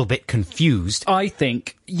was a little bit confused. I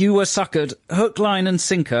think you were suckered hook, line and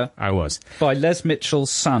sinker. I was. By Les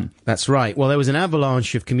Mitchell's son. That's right. Well, there was an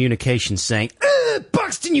avalanche of communication saying,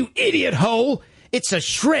 Buxton, you idiot hole! It's a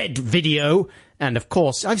shred video! And, of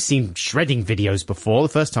course, I've seen shredding videos before.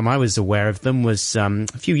 The first time I was aware of them was a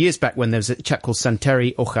few years back when there was a chap called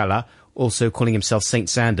Santeri Ojala, also calling himself Saint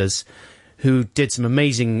Sanders, who did some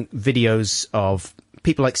amazing videos of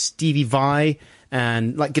people like Stevie Vai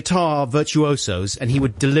and like guitar virtuosos, and he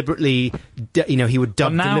would deliberately, he would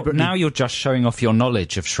dub deliberately. Now you're just showing off your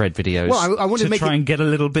knowledge of shred videos. Well, I wanted to try and get a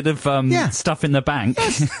little bit of stuff in the bank.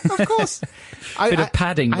 Yes, of course. Bit of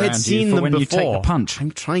padding I had around seen you for them when before. you take the punch.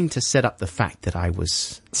 I'm trying to set up the fact that I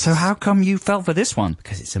was. So how come you fell for this one?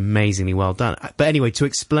 Because it's amazingly well done. But anyway, to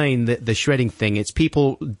explain the shredding thing, it's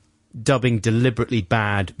people dubbing deliberately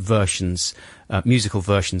bad versions, musical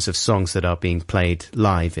versions of songs that are being played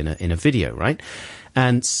live in a video, right?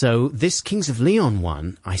 And so this Kings of Leon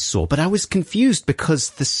one I saw, but I was confused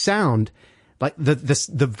because the sound, like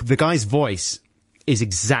the guy's voice is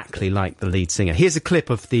exactly like the lead singer. Here's a clip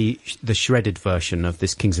of the shredded version of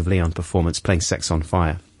this Kings of Leon performance playing Sex on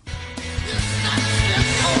Fire.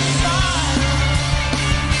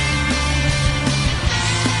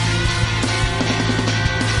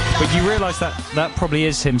 But you realise that probably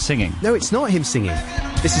is him singing. No, it's not him singing.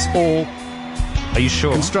 This is all Are you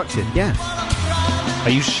sure? Constructed, yeah. Are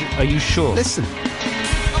you sure? Listen.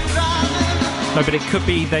 No, but it could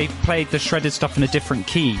be they played the shredded stuff in a different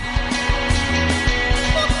key.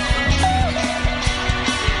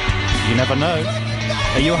 You never know.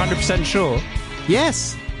 Are you 100% sure?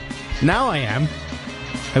 Yes. Now I am.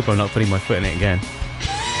 Hope I'm not putting my foot in it again.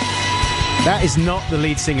 That is not the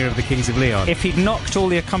lead singer of the Kings of Leon. If he'd knocked all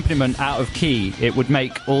the accompaniment out of key, it would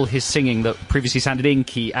make all his singing that previously sounded in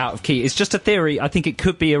key out of key. It's just a theory. I think it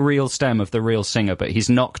could be a real stem of the real singer, but he's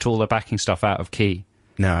knocked all the backing stuff out of key.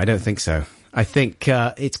 No, I don't think so. I think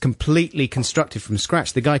it's completely constructed from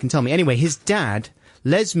scratch. The guy can tell me. Anyway, his dad,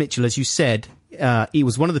 Les Mitchell, as you said, he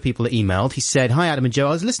was one of the people that emailed. He said, "Hi, Adam and Joe.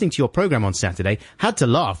 I was listening to your program on Saturday. Had to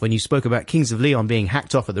laugh when you spoke about Kings of Leon being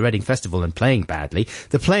hacked off at the Reading Festival and playing badly.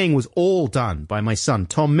 The playing was all done by my son,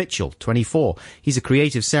 Tom Mitchell, 24. He's a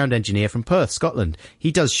creative sound engineer from Perth, Scotland.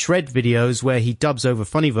 He does shred videos where he dubs over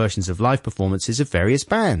funny versions of live performances of various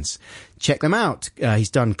bands. Check them out.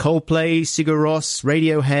 He's done Coldplay, Sigur Rós,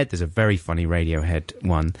 Radiohead. There's a very funny Radiohead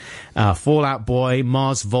one. Fall Out Boy,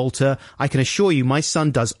 Mars Volta. I can assure you my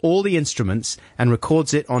son does all the instruments and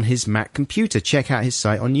records it on his Mac computer. Check out his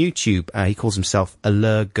site on YouTube. He calls himself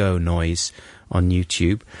Allergo Noise on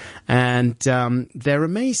YouTube. And they're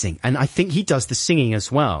amazing. And I think he does the singing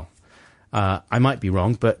as well. I might be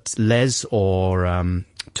wrong, but Les or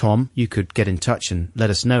Tom, you could get in touch and let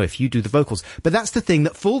us know if you do the vocals. But that's the thing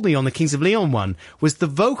that fooled me on the Kings of Leon one, was the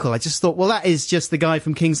vocal. I just thought, well, that is just the guy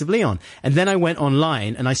from Kings of Leon. And then I went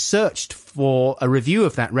online and I searched for a review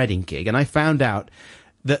of that Reading gig, and I found out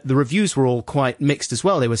that the reviews were all quite mixed as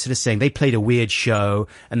well. They were sort of saying they played a weird show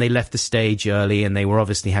and they left the stage early and they were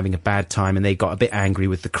obviously having a bad time and they got a bit angry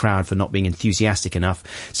with the crowd for not being enthusiastic enough.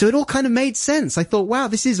 So it all kind of made sense. I thought, wow,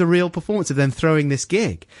 this is a real performance of them throwing this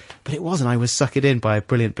gig. But it wasn't. I was suckered in by a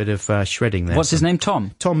brilliant bit of shredding there. What's his name,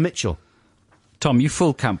 Tom? Tom Mitchell. Tom, you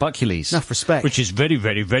fool Count Buckules. Enough respect. Which is very,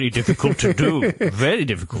 very, very difficult to do. Very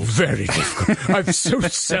difficult. Very difficult. I've so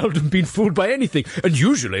seldom been fooled by anything, and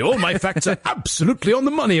usually all my facts are absolutely on the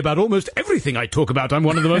money about almost everything I talk about. I'm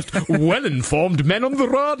one of the most well-informed men on the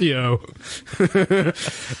radio.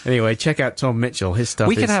 Anyway, check out Tom Mitchell. His stuff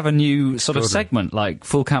We could have a new sort of segment, like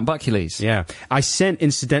Full Count Buckules. Yeah. I sent,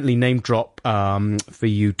 incidentally, name drop for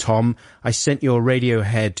you, Tom. I sent your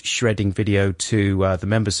Radiohead shredding video to the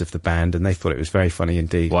members of the band, and they thought it was very funny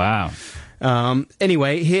indeed. Wow.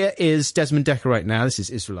 Anyway, here is Desmond Decker right now. This is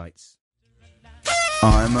Israelites.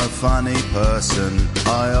 I'm a funny person,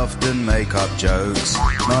 I often make up jokes.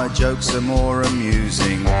 My jokes are more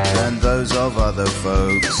amusing than those of other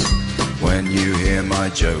folks. When you hear my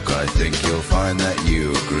joke, I think you'll find that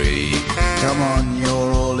you agree. Come on,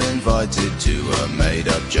 you're all invited to a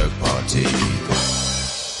made-up joke party.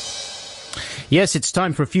 Yes, it's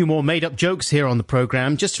time for a few more made-up jokes here on the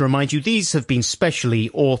programme. Just to remind you, these have been specially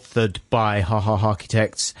authored by Ha Ha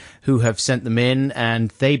Architects, who have sent them in,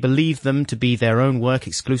 and they believe them to be their own work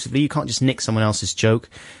exclusively. You can't just nick someone else's joke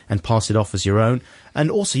and pass it off as your own. And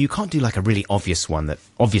also, you can't do like a really obvious one that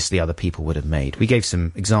obviously other people would have made. We gave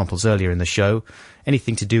some examples earlier in the show.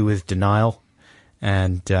 Anything to do with denial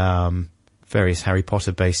and various Harry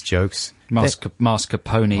Potter-based jokes.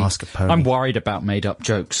 Mascarpone. I'm worried about made-up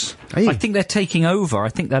jokes. I think they're taking over. I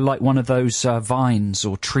think they're like one of those vines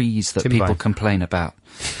or trees that people complain about.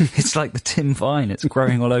 It's like the Tim Vine. It's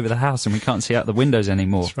growing all over the house and we can't see out the windows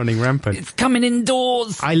anymore. It's running rampant. It's coming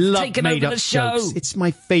indoors. I love made-up jokes. It's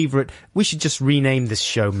my favourite. We should just rename this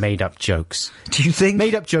show Made-Up Jokes. Do you think?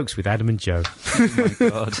 Made-Up Jokes with Adam and Joe. Oh, my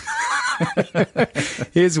God.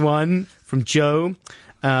 Here's one from Joe.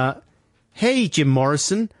 Hey, Jim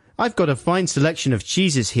Morrison. I've got a fine selection of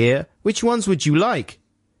cheeses here. Which ones would you like?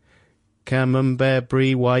 Camembert,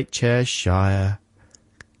 Brie, White, Cheshire.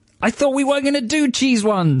 I thought we weren't going to do cheese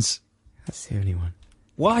ones. That's the only one.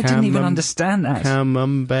 Well, I didn't even understand that.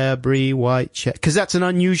 Camembert, Brie, White, Cheshire. Because that's an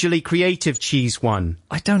unusually creative cheese one.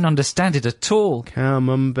 I don't understand it at all.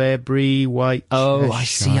 Camembert, Brie, White, Oh,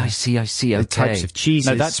 Cheshire. I see. Okay. The types of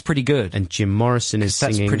cheeses. No, that's pretty good. And Jim Morrison is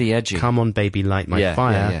that's singing, pretty edgy. Come on, baby, light my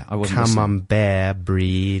fire. Yeah. I wasn't listening. Camembert,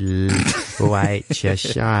 Brie, White,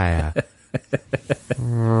 Cheshire.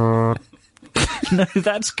 No,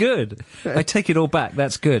 that's good. I take it all back.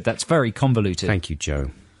 That's good. That's very convoluted. Thank you,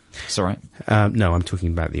 Joe. It's all right. No, I'm talking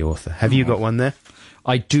about the author. Have you got one there?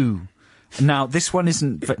 I do. Now, this one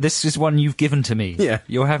isn't... This is one you've given to me. Yeah.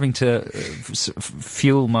 You're having to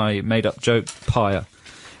fuel my made-up joke pyre.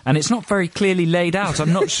 And it's not very clearly laid out.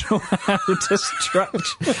 I'm not sure how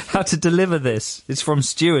to deliver this. It's from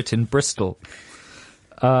Stuart in Bristol.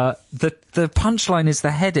 The punchline is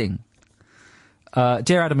the heading.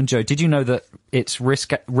 Dear Adam and Joe, did you know that it's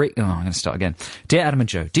Rick... I'm going to start again. Dear Adam and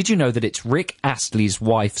Joe, did you know that it's Rick Astley's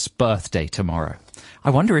wife's birthday tomorrow? I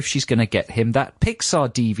wonder if she's going to get him that Pixar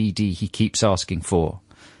DVD he keeps asking for.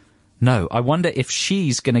 No, I wonder if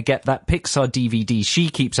she's going to get that Pixar DVD she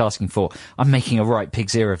keeps asking for. I'm making a right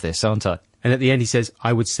pig's ear of this, aren't I? And at the end he says,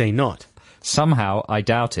 I would say not. Somehow, I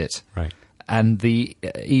doubt it. Right. And the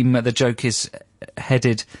joke is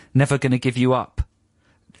headed, never going to give you up.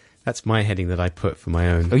 That's my heading that I put for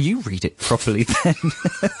my own. Oh, you read it properly then.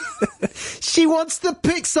 She wants the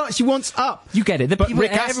Pixar. She wants up. You get it. But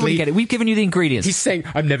Rick everybody Astley, get it. We've given you the ingredients. He's saying,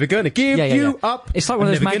 I'm never going to give you up. It's like one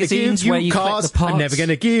of those magazines where you collect the parts. I'm never going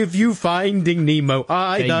to give you Finding Nemo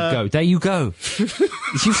either. There you go.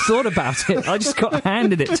 You've thought about it. I just got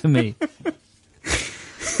handed it to me.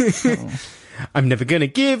 Oh. I'm never going to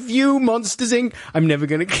give you Monsters, Inc. I'm never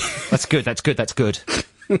going to... That's good.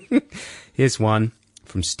 Here's one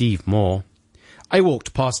from Steve Moore. I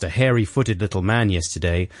walked past a hairy-footed little man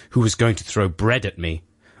yesterday who was going to throw bread at me.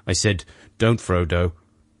 I said, don't, Frodo.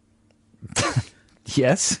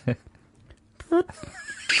 Yes?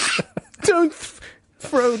 Don't,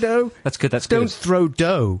 Frodo. That's good. Don't throw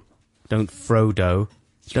dough. Don't, Frodo.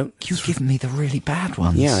 Don't. You've given me the really bad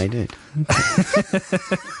ones. Yeah, I did.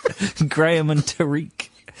 Graham and Tariq.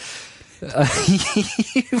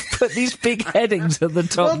 You've put these big headings at the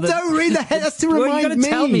top. Well, don't read the head. That's to remind me. You're going to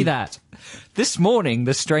tell me that. This morning,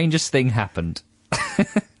 the strangest thing happened.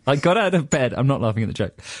 I got out of bed. I'm not laughing at the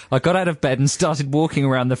joke. I got out of bed and started walking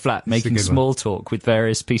around the flat, making small talk with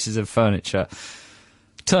various pieces of furniture.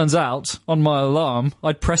 Turns out, on my alarm,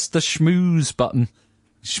 I'd pressed the schmooze button.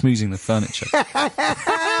 Schmoozing the furniture.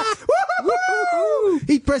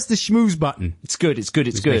 He pressed the schmooze button. It's good.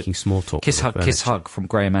 He's making small talk. Kiss hug from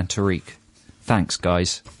Graham and Tariq. Thanks,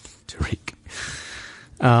 guys. Tariq.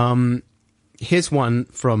 Here's one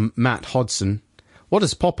from Matt Hodson. What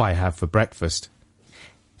does Popeye have for breakfast?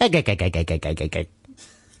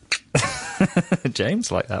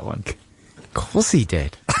 James liked that one. Of course he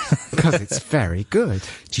did. Because it's very good.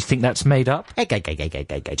 Do you think that's made up? Do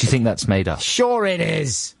you think that's made up? Sure it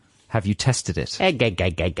is. Have you tested it?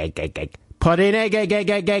 Put in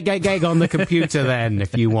egg on the computer then,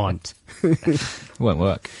 if you want. Won't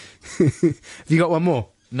work. Have you got one more?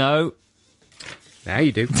 No. Now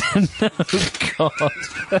you do. No, God.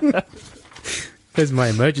 There's my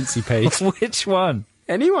emergency page. Which one?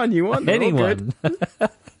 Anyone you want. Anyone.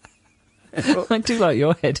 I do like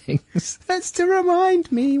your headings. That's to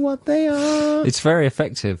remind me what they are. It's very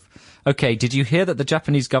effective. Okay, did you hear that the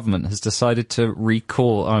Japanese government has decided to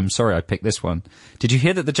recall... Oh, I'm sorry, I picked this one. Did you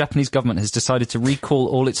hear that the Japanese government has decided to recall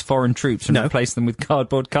all its foreign troops and replace them with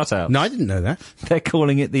cardboard cutouts? No, I didn't know that. They're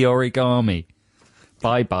calling it the origami.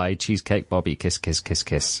 Bye-bye, Cheesecake Bobby, kiss, kiss, kiss,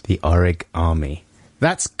 kiss. The origami.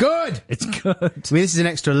 That's good! It's good. I mean, this is an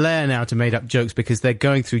extra layer now to made-up jokes because they're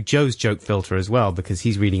going through Joe's joke filter as well because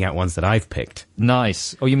he's reading out ones that I've picked.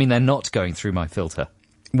 Nice. Oh, you mean they're not going through my filter?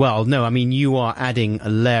 Well, no, I mean, you are adding a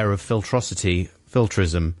layer of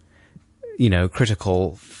filtrism, you know,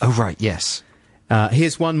 critical... Oh, right, yes.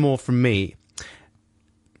 Here's one more from me.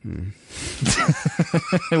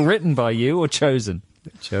 Written by you or chosen?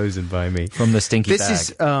 Chosen by me. From the stinky bag. This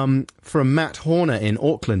is from Matt Horner in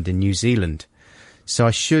Auckland in New Zealand. So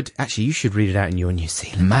I should... Actually, you should read it out in your New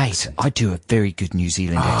Zealand Mate, I do a very good New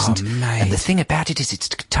Zealand accent. Mate. And the thing about it is it's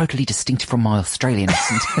totally distinct from my Australian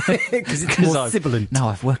accent. Because it's more sibilant. No,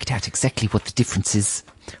 I've worked out exactly what the difference is.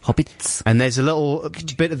 Hobbits. And there's a little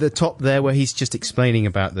bit at the top there where he's just explaining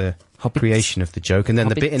about the creation of the joke. And then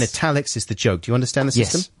the bit in italics is the joke. Do you understand the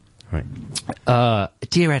system? Yes. Right.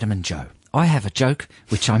 Dear Adam and Joe, I have a joke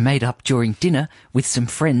which I made up during dinner with some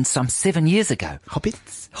friends some 7 years ago.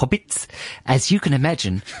 Hobbits. As you can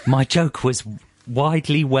imagine, my joke was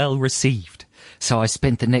widely well received. So I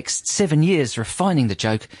spent the next 7 years refining the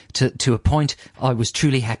joke to a point I was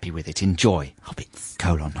truly happy with it. Enjoy. Hobbits.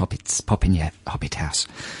 Hobbits. Pop in your Hobbit house.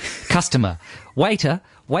 Customer. Waiter.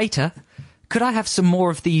 Could I have some more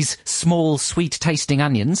of these small, sweet-tasting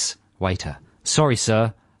onions? Waiter. Sorry,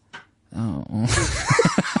 sir. Oh.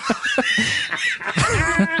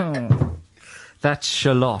 That's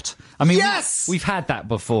shallot. I mean, yes! We've had that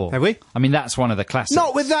before. Have we? I mean, that's one of the classics.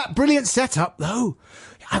 Not with that brilliant setup, though.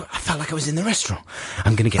 I felt like I was in the restaurant.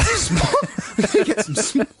 I'm going to get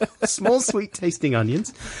some small, sweet-tasting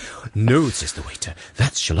onions. No, says the waiter.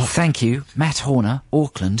 That's shallot. Thank you. Matt Horner,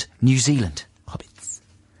 Auckland, New Zealand. Hobbits.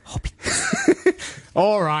 Hobbits.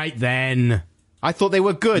 All right, then. I thought they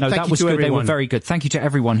were good. No, Thank that you was to good. everyone. They were very good. Thank you to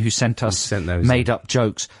everyone who sent us those made-up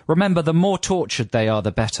jokes. Remember, the more tortured they are,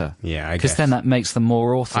 the better. Yeah, I Because guess. then that makes them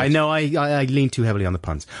more authentic. I know, I lean too heavily on the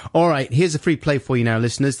puns. All right, here's a free play for you now,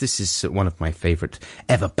 listeners. This is one of my favourite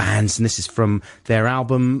ever bands, and this is from their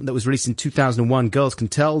album that was released in 2001, Girls Can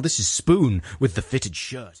Tell. This is Spoon with the Fitted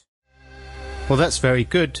Shirt. Well, that's very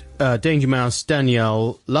good. Danger Mouse,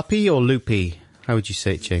 Danielle Luppy or Loopy? How would you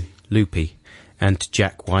say it, Jane? Loopy. And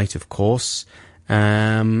Jack White, of course.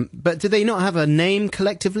 But do they not have a name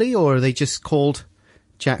collectively, or are they just called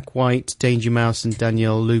Jack White, Danger Mouse, and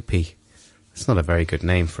Danielle Loopy? It's not a very good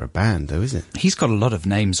name for a band, though, is it? He's got a lot of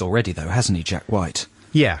names already, though, hasn't he, Jack White?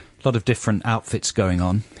 Yeah. A lot of different outfits going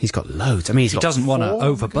on. He's got loads. I mean, he doesn't want to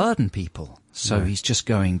overburden people, so he's just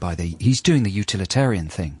going by he's doing the utilitarian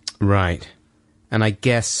thing. Right. And I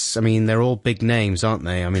guess, I mean, they're all big names, aren't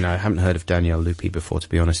they? I mean, I haven't heard of Danielle Loopy before, to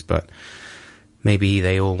be honest, but maybe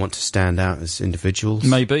they all want to stand out as individuals.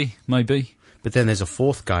 Maybe. But then there's a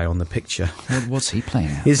fourth guy on the picture. What's he playing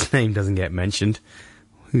at? His name doesn't get mentioned.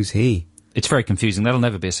 Who's he? It's very confusing. That'll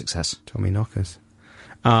never be a success. Tommy Knockers.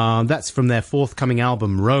 That's from their forthcoming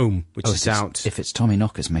album, Rome, which is out. If it's Tommy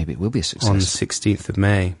Knockers, maybe it will be a success. On the 16th of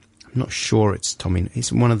May. I'm not sure it's Tommy.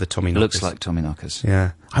 It's one of the Tommy Knockers. Looks like Tommy Knockers.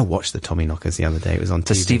 Yeah. I watched the Tommy Knockers the other day. It was on TV.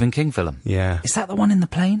 The Stephen King film? Yeah. Is that the one in the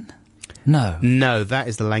plane? No. No, that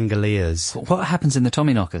is the Langoliers. What happens in the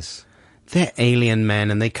Tommy Knockers? They're alien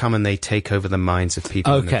men, and they come and they take over the minds of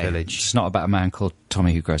people in the village. It's not about a man called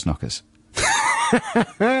Tommy who grows knockers.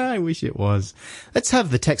 I wish it was. Let's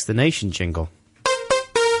have the Text the Nation jingle.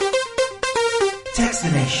 Text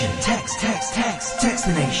the Nation. Text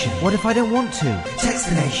the Nation. What if I don't want to? Text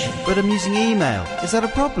the Nation. But I'm using email. Is that a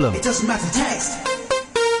problem? It doesn't matter, text.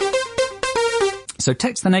 So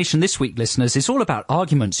Text the Nation this week, listeners, is all about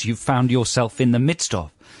arguments you've found yourself in the midst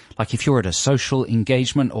of. Like if you're at a social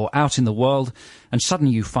engagement or out in the world and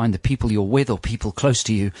suddenly you find the people you're with or people close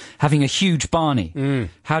to you having a huge Barney.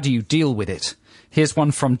 How do you deal with it? Here's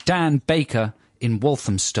one from Dan Baker in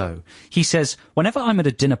Walthamstow. He says, whenever I'm at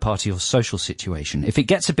a dinner party or social situation, if it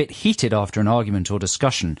gets a bit heated after an argument or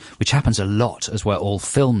discussion, which happens a lot as we're all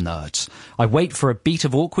film nerds, I wait for a beat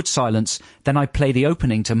of awkward silence, then I play the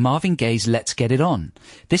opening to Marvin Gaye's Let's Get It On.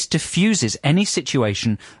 This diffuses any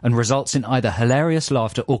situation and results in either hilarious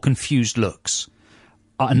laughter or confused looks.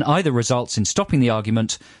 And either results in stopping the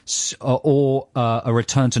argument or a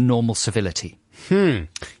return to normal civility. You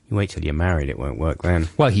wait till you're married, it won't work then.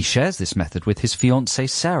 Well, he shares this method with his fiancée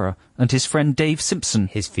Sarah and his friend Dave Simpson.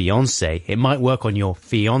 His fiancée? It might work on your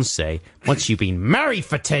fiancée. Once you've been married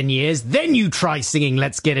for 10 years, then you try singing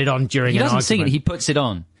Let's Get It On during an argument. He doesn't sing it, he puts it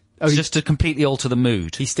on. Just to completely alter the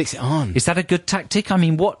mood. He sticks it on. Is that a good tactic? I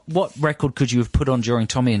mean, what record could you have put on during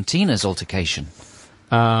Tommy and Tina's altercation?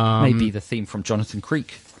 Maybe the theme from Jonathan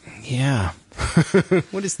Creek. Yeah.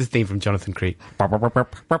 What is the theme from Jonathan Creek?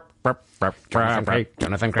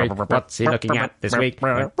 Jonathan Creek, what's he looking at this week?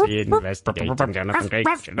 What's he investigating, Jonathan Creek?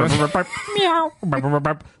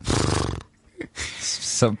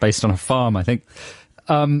 So based on a farm, I think.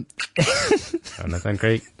 Jonathan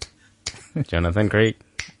Creek. Jonathan Creek.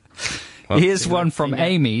 Here's one from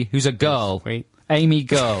Amy, who's a girl. Amy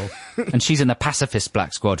Girl. And she's in the pacifist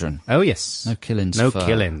Black Squadron. Oh, yes. No killings. No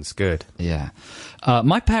killings. Good. Yeah.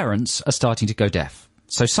 My parents are starting to go deaf.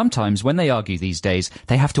 So sometimes when they argue these days,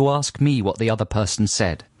 they have to ask me what the other person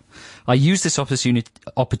said. I use this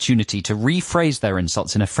opportunity to rephrase their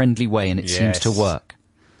insults in a friendly way, and it seems to work.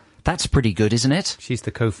 That's pretty good, isn't it? She's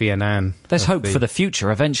the Kofi Annan. There's hope for the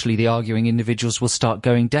future. Eventually the arguing individuals will start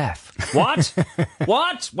going deaf. What?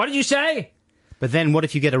 What? What did you say? But then what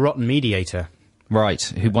if you get a rotten mediator? Right,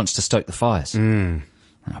 who wants to stoke the fires.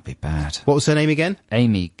 That'd be bad. What was her name again?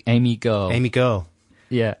 Amy Girl. Amy Girl.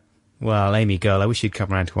 Yeah. Well, Amy Girl, I wish you'd come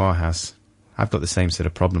round to our house. I've got the same sort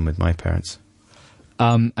of problem with my parents.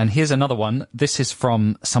 And here's another one. This is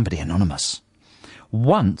from somebody anonymous.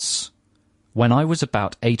 Once, when I was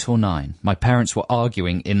about 8 or 9, my parents were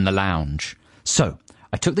arguing in the lounge. So,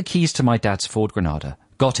 I took the keys to my dad's Ford Granada,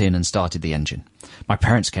 got in and started the engine. My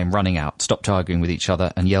parents came running out, stopped arguing with each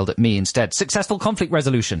other, and yelled at me instead. Successful conflict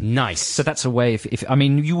resolution. Nice. So that's a way, if I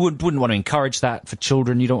mean, you wouldn't want to encourage that for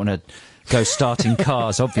children. You don't want to go starting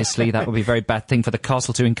cars, obviously. That would be a very bad thing for the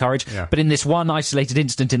castle to encourage. Yeah. But in this one isolated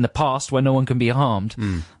incident in the past where no one can be harmed,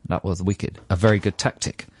 that was wicked. A very good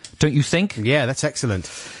tactic. Don't you think? Yeah, that's excellent.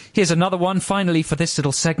 Here's another one, finally, for this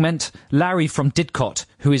little segment. Larry from Didcot,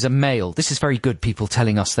 who is a male. This is very good, people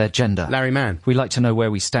telling us their gender. Larry Mann. We like to know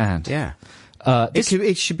where we stand. Yeah.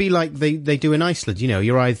 It should be like they do in Iceland. You know,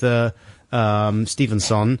 you're either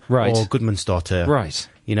Stevenson right. or Gudmundsdóttir. Right.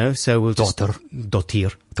 You know, so we'll just...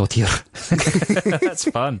 Dottir. That's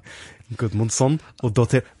fun. Good man, son. Or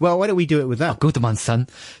dottir. Well, why don't we do it with that? Good man, son.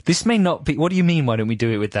 This may not be... What do you mean, why don't we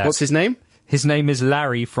do it with that? What's his name? His name is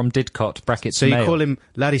Larry from Didcot, brackets So you male. call him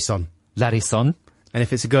Larry-son. Larry-son. And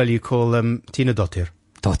if it's a girl, you call Tina Dottir.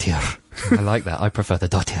 Dottir. I like that. I prefer the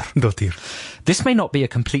Dottir. Dottir. This may not be a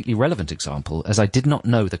completely relevant example, as I did not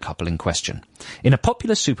know the couple in question. In a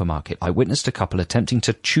popular supermarket, I witnessed a couple attempting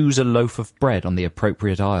to choose a loaf of bread on the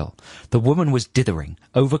appropriate aisle. The woman was dithering,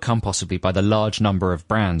 overcome possibly by the large number of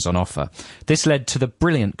brands on offer. This led to the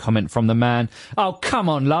brilliant comment from the man, "Oh, come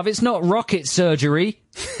on, love, it's not rocket surgery."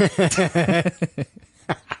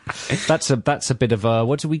 That's a bit of a,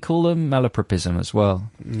 what do we call them? Malapropism as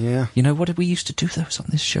well. Yeah. You know, what did we used to do those on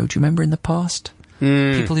this show? Do you remember in the past?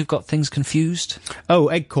 People who've got things confused. Oh,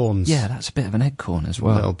 eggcorns. Yeah, that's a bit of an eggcorn as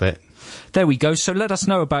well. A little bit. There we go. So let us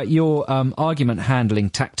know about your argument handling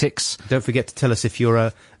tactics. Don't forget to tell us if you're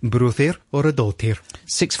a brother or a dottir.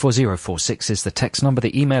 64046 is the text number.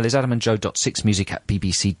 The email is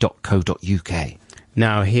adamandjoe.6music@bbc.co.uk.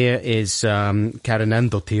 Now, here is Karen Ann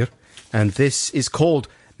Dottir, and this is called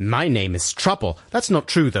My Name is Trouble. That's not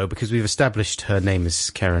true, though, because we've established her name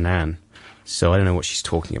is Karen Ann. So I don't know what she's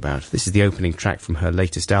talking about. This is the opening track from her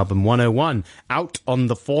latest album, 101, out on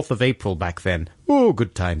the 4th of April back then. Oh,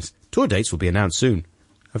 good times. Tour dates will be announced soon.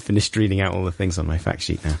 I've finished reading out all the things on my fact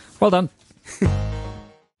sheet now. Well done.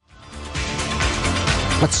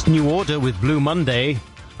 That's New Order with Blue Monday.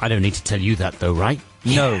 I don't need to tell you that, though, right?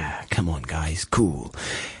 No. Yeah, come on, guys. Cool.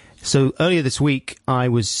 So earlier this week, I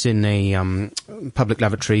was in a public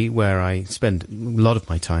lavatory where I spend a lot of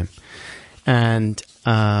my time. And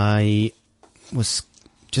I was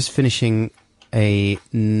just finishing a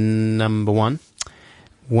number one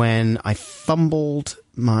when I fumbled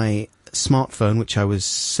my smartphone, which I was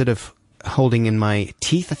sort of holding in my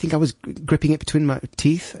teeth. I think I was gripping it between my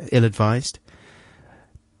teeth, ill-advised.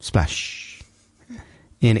 Splash.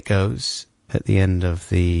 In it goes at the end of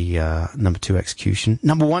the number 2 execution.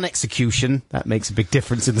 Number 1 execution, that makes a big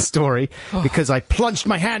difference in the story, because I plunged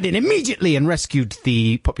my hand in immediately and rescued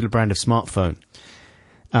the popular brand of smartphone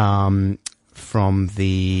from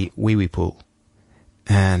the wee-wee pool.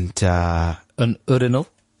 And an urinal?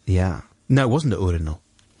 Yeah. No, it wasn't an urinal.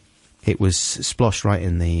 It was splashed right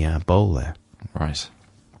in the bowl there. Right.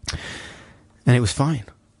 And it was fine.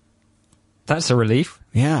 That's a relief.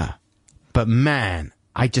 Yeah. But man,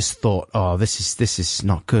 I just thought, oh, this is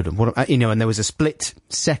not good. And what, you know, and there was a split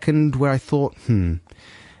second where I thought,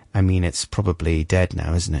 I mean, it's probably dead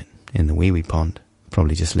now, isn't it? In the wee-wee pond.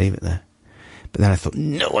 Probably just leave it there. But then I thought,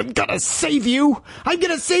 no, I'm gonna save you! I'm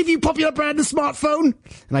gonna save you, popular brand of smartphone!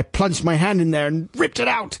 And I plunged my hand in there and ripped it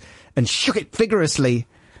out and shook it vigorously,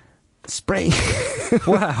 spraying.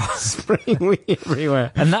 Wow. Spraying wee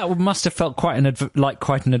everywhere. And that must have felt quite an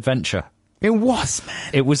adventure. It was,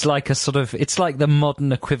 man. It was like a sort of, it's like the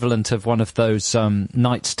modern equivalent of one of those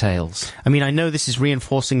Knight's Tales. I mean, I know this is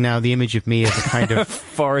reinforcing now the image of me as a kind of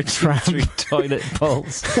foraging through toilet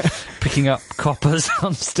bowls, picking up coppers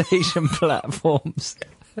on station platforms.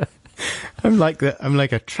 I'm like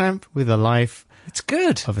a tramp with a life. It's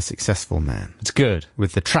good. Of a successful man. It's good.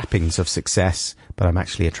 With the trappings of success, but I'm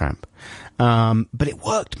actually a tramp. But it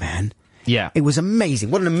worked, man. Yeah. It was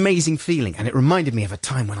amazing. What an amazing feeling. And it reminded me of a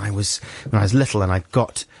time when I was little and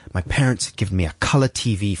my parents had given me a colour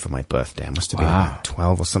TV for my birthday. I must have been about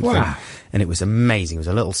 12 or something. Wow. And it was amazing. It was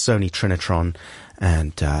a little Sony Trinitron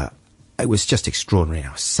and, it was just extraordinary.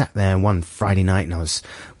 I was sat there one Friday night and I was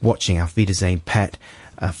watching Auf Wiedersehen Pet,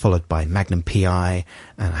 followed by Magnum PI,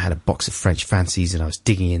 and I had a box of French Fancies and I was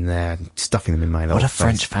digging in there and stuffing them in my little What are face.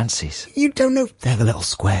 French Fancies? You don't know? They're the little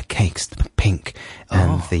square cakes, the pink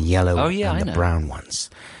and the yellow and the brown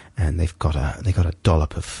ones. And they've got a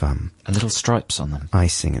dollop of and little stripes on them.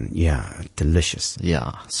 Icing and delicious.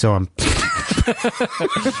 Yeah. So I'm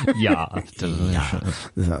yeah, delicious.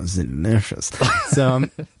 That was delicious. So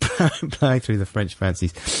I'm playing through the French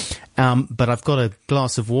Fancies. But I've got a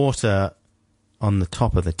glass of water on the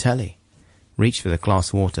top of the telly. Reach for the glass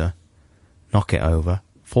of water, knock it over,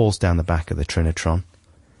 falls down the back of the Trinitron,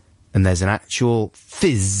 and there's an actual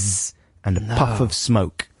fizz and a puff of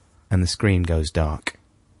smoke, and the screen goes dark.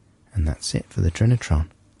 And that's it for the Trinitron.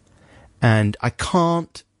 And I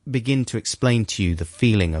can't begin to explain to you the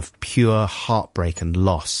feeling of pure heartbreak and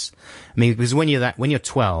loss. I mean, because when you're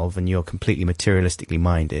 12 and you're completely materialistically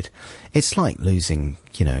minded, it's like losing,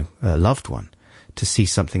 a loved one. To see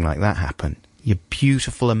something like that happen, your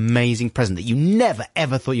beautiful, amazing present that you never,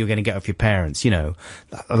 ever thought you were going to get off your parents, you know.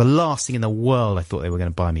 The last thing in the world I thought they were going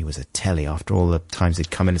to buy me was a telly after all the times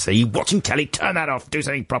they'd come in and say, you watching telly? Turn that off. Do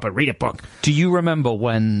something proper. Read a book. Do you remember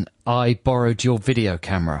when I borrowed your video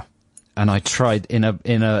camera and I tried in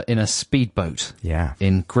a speedboat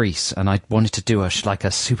in Greece, and I wanted to do like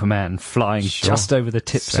a Superman flying just over the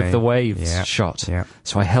tips of the waves shot. Yeah.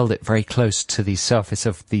 So I held it very close to the surface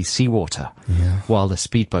of the seawater while the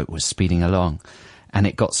speedboat was speeding along. And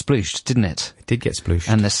it got splooshed, didn't it? It did get splooshed.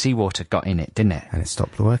 And the seawater got in it, didn't it? And it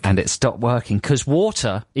stopped working. And it stopped working. Because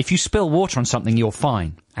water, if you spill water on something, you're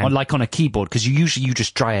fine. Like on a keyboard, because you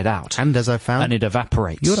just dry it out. And as I found... And it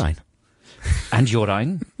evaporates. Urine. And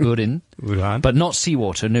urine. Urine. But not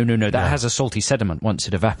seawater. No. That has a salty sediment once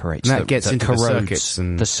it evaporates. And that gets into the circuits.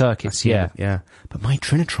 The circuits, yeah. But my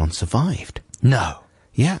Trinitron survived. No.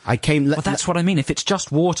 Yeah, I came... Well, that's what I mean. If it's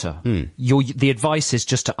just water, the advice is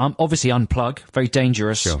just to obviously unplug, very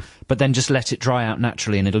dangerous, but then just let it dry out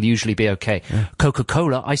naturally and it'll usually be okay. Yeah.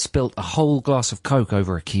 Coca-Cola, I spilt a whole glass of Coke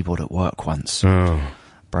over a keyboard at work once. Oh.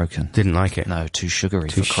 Broken. Didn't like it. No, too sugary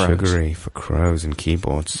for crows. Too sugary for crows and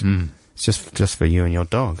keyboards. It's just for you and your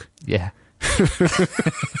dog. Yeah.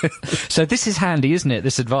 So this is handy, isn't it,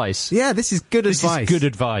 this advice? Yeah, this is good advice. This is good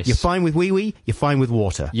advice. You're fine with wee-wee, you're fine with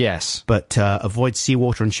water. Yes. But avoid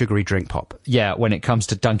seawater and sugary drink pop. Yeah, when it comes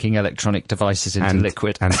to dunking electronic devices into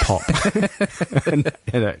liquid. And pop. And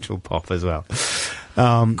actual pop as well.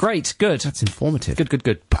 Great, good. That's informative.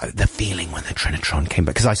 Good. But the feeling when the Trinitron came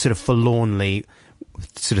back, because I sort of forlornly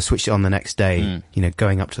sort of switched it on the next day, you know,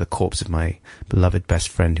 going up to the corpse of my beloved best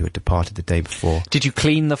friend who had departed the day before. Did you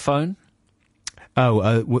clean the phone?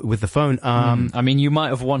 Oh, with the phone. I mean, you might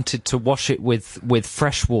have wanted to wash it with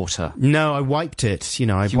fresh water. No, I wiped it. You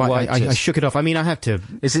know, I shook it off. I mean, I have to.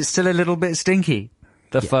 Is it still a little bit stinky?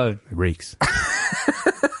 The phone. It reeks.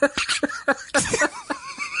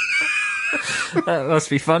 That must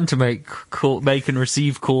be fun to make and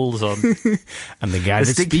receive calls on. And the guy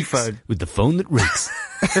that speaks phone. With the phone that reeks.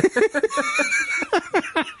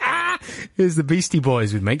 Here's the Beastie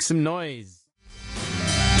Boys with Make Some Noise.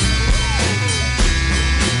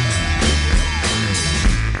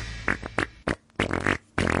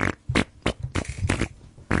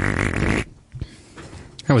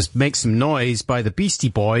 That was Make Some Noise by the Beastie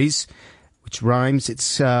Boys, which rhymes.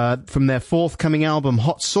 It's from their forthcoming album,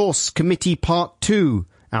 Hot Sauce Committee Part 2,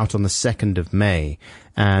 out on the 2nd of May.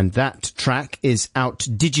 And that track is out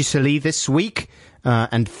digitally this week,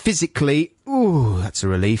 and physically, that's a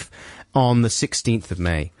relief, on the 16th of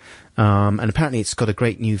May. And apparently it's got a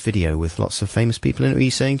great new video with lots of famous people in it. What are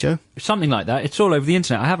you saying, Joe? Something like that. It's all over the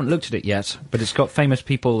internet. I haven't looked at it yet, but it's got famous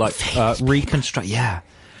people like reconstruct. Yeah.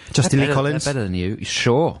 Justin Lee Collins? They're better than you.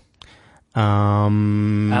 Sure.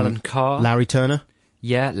 Alan Carr. Larry Turner?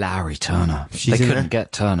 Yeah, Larry Turner. They couldn't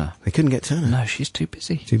get Turner. They couldn't get Turner? No, she's too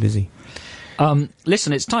busy. Too busy.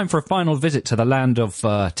 Listen, it's time for a final visit to the land of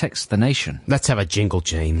Text the Nation. Let's have a jingle,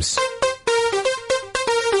 James.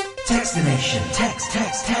 Text the Nation. Text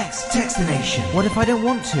the Nation. What if I don't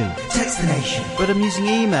want to? Text the Nation. But I'm using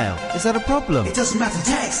email. Is that a problem? It doesn't matter,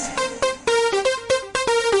 text.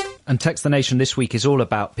 And Text the Nation this week is all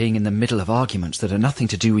about being in the middle of arguments that are nothing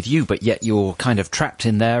to do with you, but yet you're kind of trapped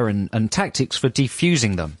in there, and tactics for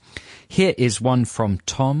defusing them. Here is one from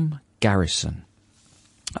Tom Garrison.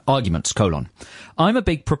 Arguments, : I'm a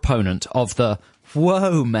big proponent of the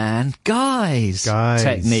whoa, man, guys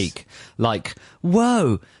technique. Like,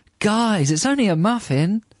 whoa, guys, it's only a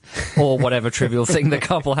muffin. Or whatever trivial thing the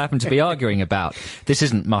couple happen to be arguing about. This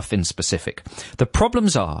isn't muffin specific. The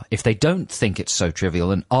problems are if they don't think it's so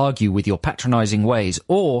trivial and argue with your patronising ways,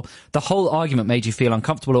 or the whole argument made you feel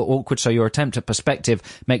uncomfortable or awkward, so your attempt at perspective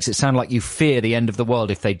makes it sound like you fear the end of the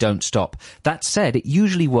world if they don't stop. That said, it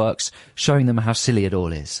usually works showing them how silly it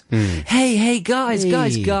all is. Hey, guys,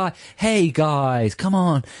 hey guys, come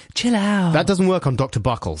on, chill out. That doesn't work on Dr.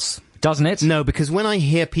 Buckles. Doesn't it? No, because when I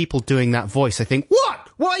hear people doing that voice, I think, what?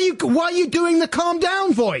 Why are you doing the calm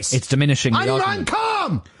down voice? It's diminishing the argument. I'm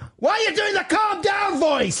calm! Why are you doing the calm down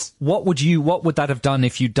voice? What would that have done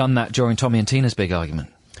if you'd done that during Tommy and Tina's big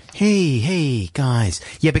argument? Hey, guys.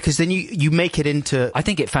 Yeah, because then you make it into... I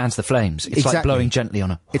think it fans the flames. It's like blowing gently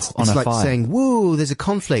on a It's fire. like saying, whoa, there's a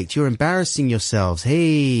conflict. You're embarrassing yourselves.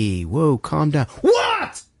 Hey, whoa, calm down.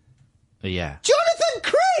 What? Yeah. Jonathan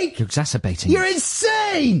Craig! You're exacerbating. You're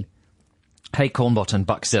insane! Hey, Cornbot and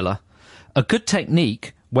Buckzilla. A good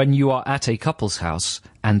technique when you are at a couple's house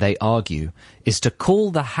and they argue is to call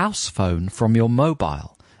the house phone from your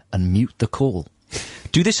mobile and mute the call.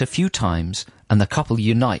 Do this a few times and the couple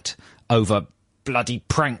unite over bloody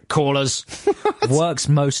prank callers. Works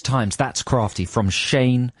most times. That's crafty. From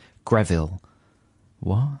Shane Greville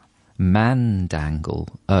What? Mandangle.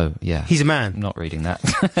 Oh, yeah. He's a man. I'm not reading that.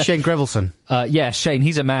 Shane Grevelson. Yeah, Shane,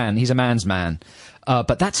 he's a man. He's a man's man.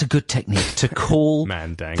 But that's a good technique to call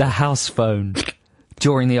the house phone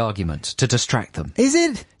during the argument to distract them. Is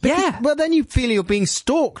it? Yeah. Well, then you feel you're being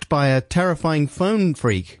stalked by a terrifying phone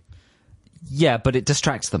freak. Yeah, but it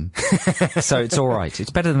distracts them. So it's all right. It's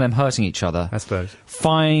better than them hurting each other. I suppose.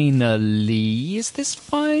 Finally. Is this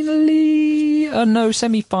finally? No,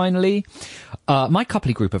 semi-finally. My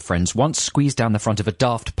coupley group of friends once squeezed down the front of a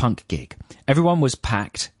Daft Punk gig. Everyone was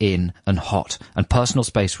packed in and hot, and personal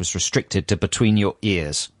space was restricted to between your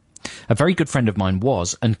ears. A very good friend of mine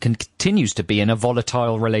was and continues to be in a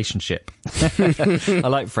volatile relationship. I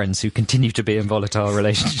like friends who continue to be in volatile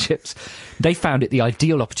relationships. They found it the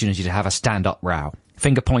ideal opportunity to have a stand-up row.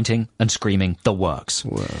 Finger pointing and screaming, the works.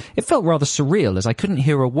 Whoa. It felt rather surreal as I couldn't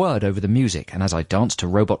hear a word over the music, and as I danced to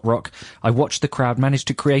robot rock, I watched the crowd manage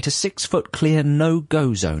to create a 6-foot clear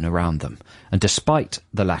no-go zone around them. And despite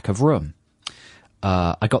the lack of room,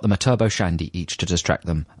 I got them a turbo shandy each to distract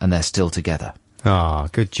them, and they're still together. Ah,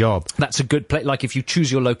 good job. That's a good play. Like, if you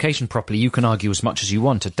choose your location properly, you can argue as much as you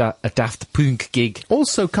want. A Daft Punk gig.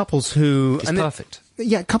 Also, couples who... It's perfect.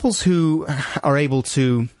 Couples who are able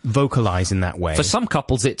to vocalise in that way. For some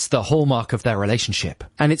couples, it's the hallmark of their relationship.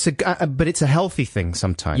 And it's but it's a healthy thing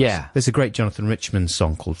sometimes. Yeah. There's a great Jonathan Richman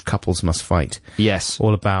song called Couples Must Fight. Yes.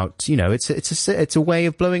 All about, it's a way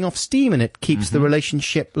of blowing off steam, and it keeps the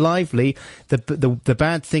relationship lively. The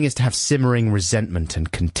bad thing is to have simmering resentment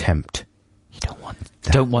and contempt. You don't want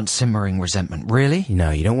that. Don't want simmering resentment. Really?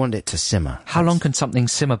 No, you don't want it to simmer. How long can something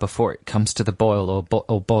simmer before it comes to the boil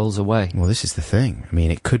or boils away? Well, this is the thing. I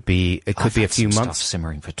mean, it could be a few months. Stuff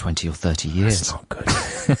simmering for 20 or 30 years. That's not good.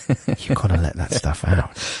 You've got to let that stuff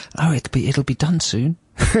out. Oh, it'll be done soon.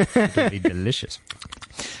 It'll be delicious.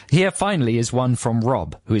 Here, finally, is one from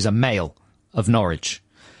Rob, who is a male of Norwich.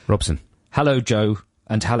 Robson. Hello, Joe,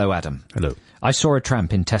 and hello, Adam. Hello. I saw a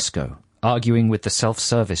tramp in Tesco, arguing with the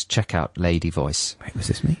self-service checkout lady voice. Wait, was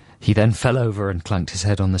this me? He then fell over and clunked his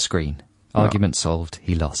head on the screen. Argument solved.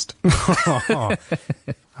 He lost. I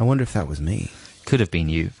wonder if that was me. Could have been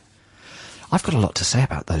you. I've got a lot to say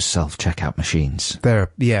about those self-checkout machines. Do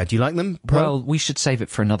you like them? Well, we should save it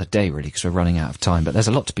for another day, really, because we're running out of time, but there's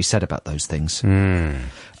a lot to be said about those things.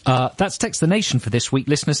 That's Text the Nation for this week,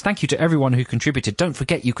 listeners. Thank you to everyone who contributed. Don't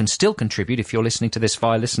forget you can still contribute if you're listening to this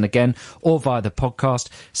via Listen Again or via the podcast.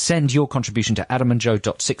 Send your contribution to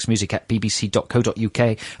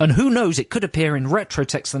adamandjoe.6music@bbc.co.uk. And who knows, it could appear in Retro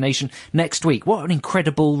Text the Nation next week. What an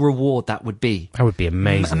incredible reward that would be. That would be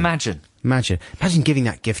amazing. Imagine giving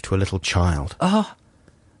that gift to a little child. Oh.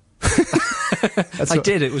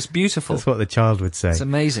 It was beautiful. That's what the child would say. It's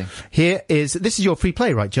amazing. This is your free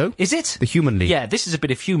play, right, Joe? Is it? The Human League. Yeah, this is a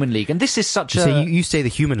bit of Human League, and this is such you say the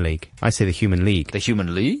Human League. I say the Human League. The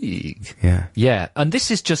Human League. Yeah. Yeah, and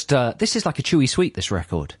this is just, this is like a chewy sweet, this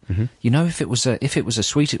record. Mm-hmm. You know, if it was a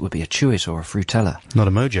sweet, it would be a Chewit or a Frutella. Not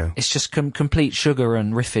a Mojo. It's just complete sugar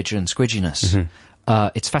and riffage and squidginess. Mm-hmm.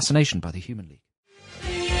 It's Fascination by the Human League.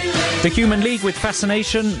 The Human League with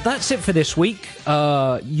Fascination. That's it for this week.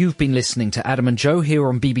 You've been listening to Adam and Joe here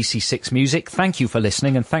on BBC Six Music. Thank you for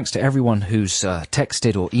listening, and thanks to everyone who's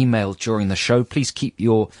texted or emailed during the show. Please keep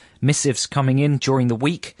your missives coming in during the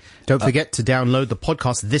week. Don't forget to download the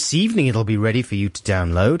podcast this evening. It'll be ready for you to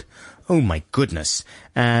download. Oh, my goodness.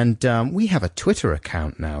 And we have a Twitter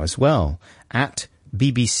account now as well, at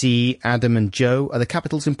BBC Adam and Joe. Are the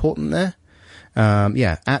capitals important there?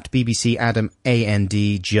 At BBC Adam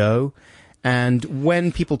A-N-D Joe. And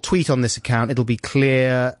when people tweet on this account, it'll be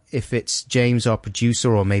clear if it's James, our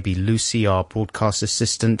producer, or maybe Lucy, our broadcast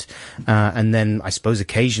assistant. And then I suppose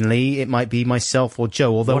occasionally it might be myself or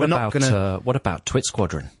Joe, although we're not going to... What about Twit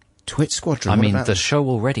Squadron? Twit Squadron? I mean, the show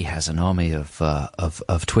already has an army of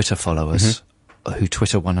Twitter followers who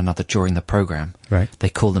Twitter one another during the programme. Right. They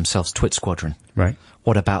call themselves Twit Squadron. Right.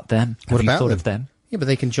 What about them? Have you thought of them? Yeah, but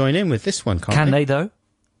they can join in with this one, can't they? Can they, though?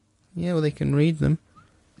 Yeah, well, they can read them.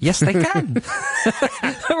 Yes, they can.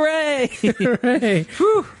 Hooray! Hooray!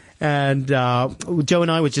 Whew. And Joe and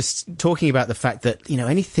I were just talking about the fact that,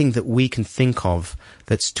 anything that we can think of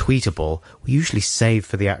that's tweetable, we usually save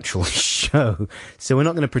for the actual show. So we're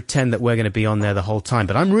not going to pretend that we're going to be on there the whole time.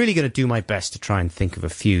 But I'm really going to do my best to try and think of a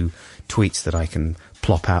few tweets that I can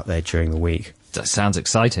plop out there during the week. That sounds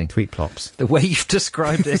exciting. Tweet plops. The way you've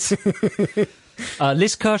described it.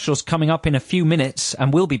 Liz Kershaw's coming up in a few minutes,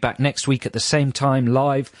 and we'll be back next week at the same time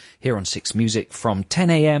live here on Six Music from 10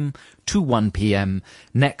 a.m. to 1 p.m.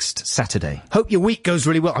 next Saturday. Hope your week goes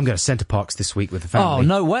really well. I'm going to Centre Parks this week with the family. Oh,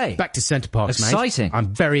 no way. Back to Centre Parks, mate. Exciting. I'm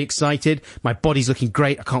very excited. My body's looking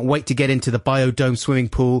great. I can't wait to get into the Biodome swimming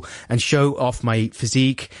pool and show off my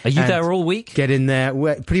physique. Are you there all week? Get in there.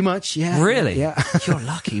 Pretty much, yeah. Really? Yeah. You're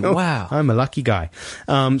lucky. Wow. I'm a lucky guy.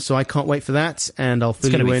 So I can't wait for that, and I'll fill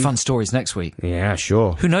you in. It's going to be fun stories next week. Yeah,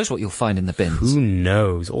 sure. Who knows what you'll find in the bins? Who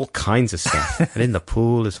knows? All kinds of stuff. And in the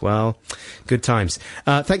pool as well. Good times.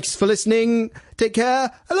 Thanks for listening. Take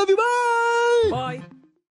care. I love you. Bye. Bye.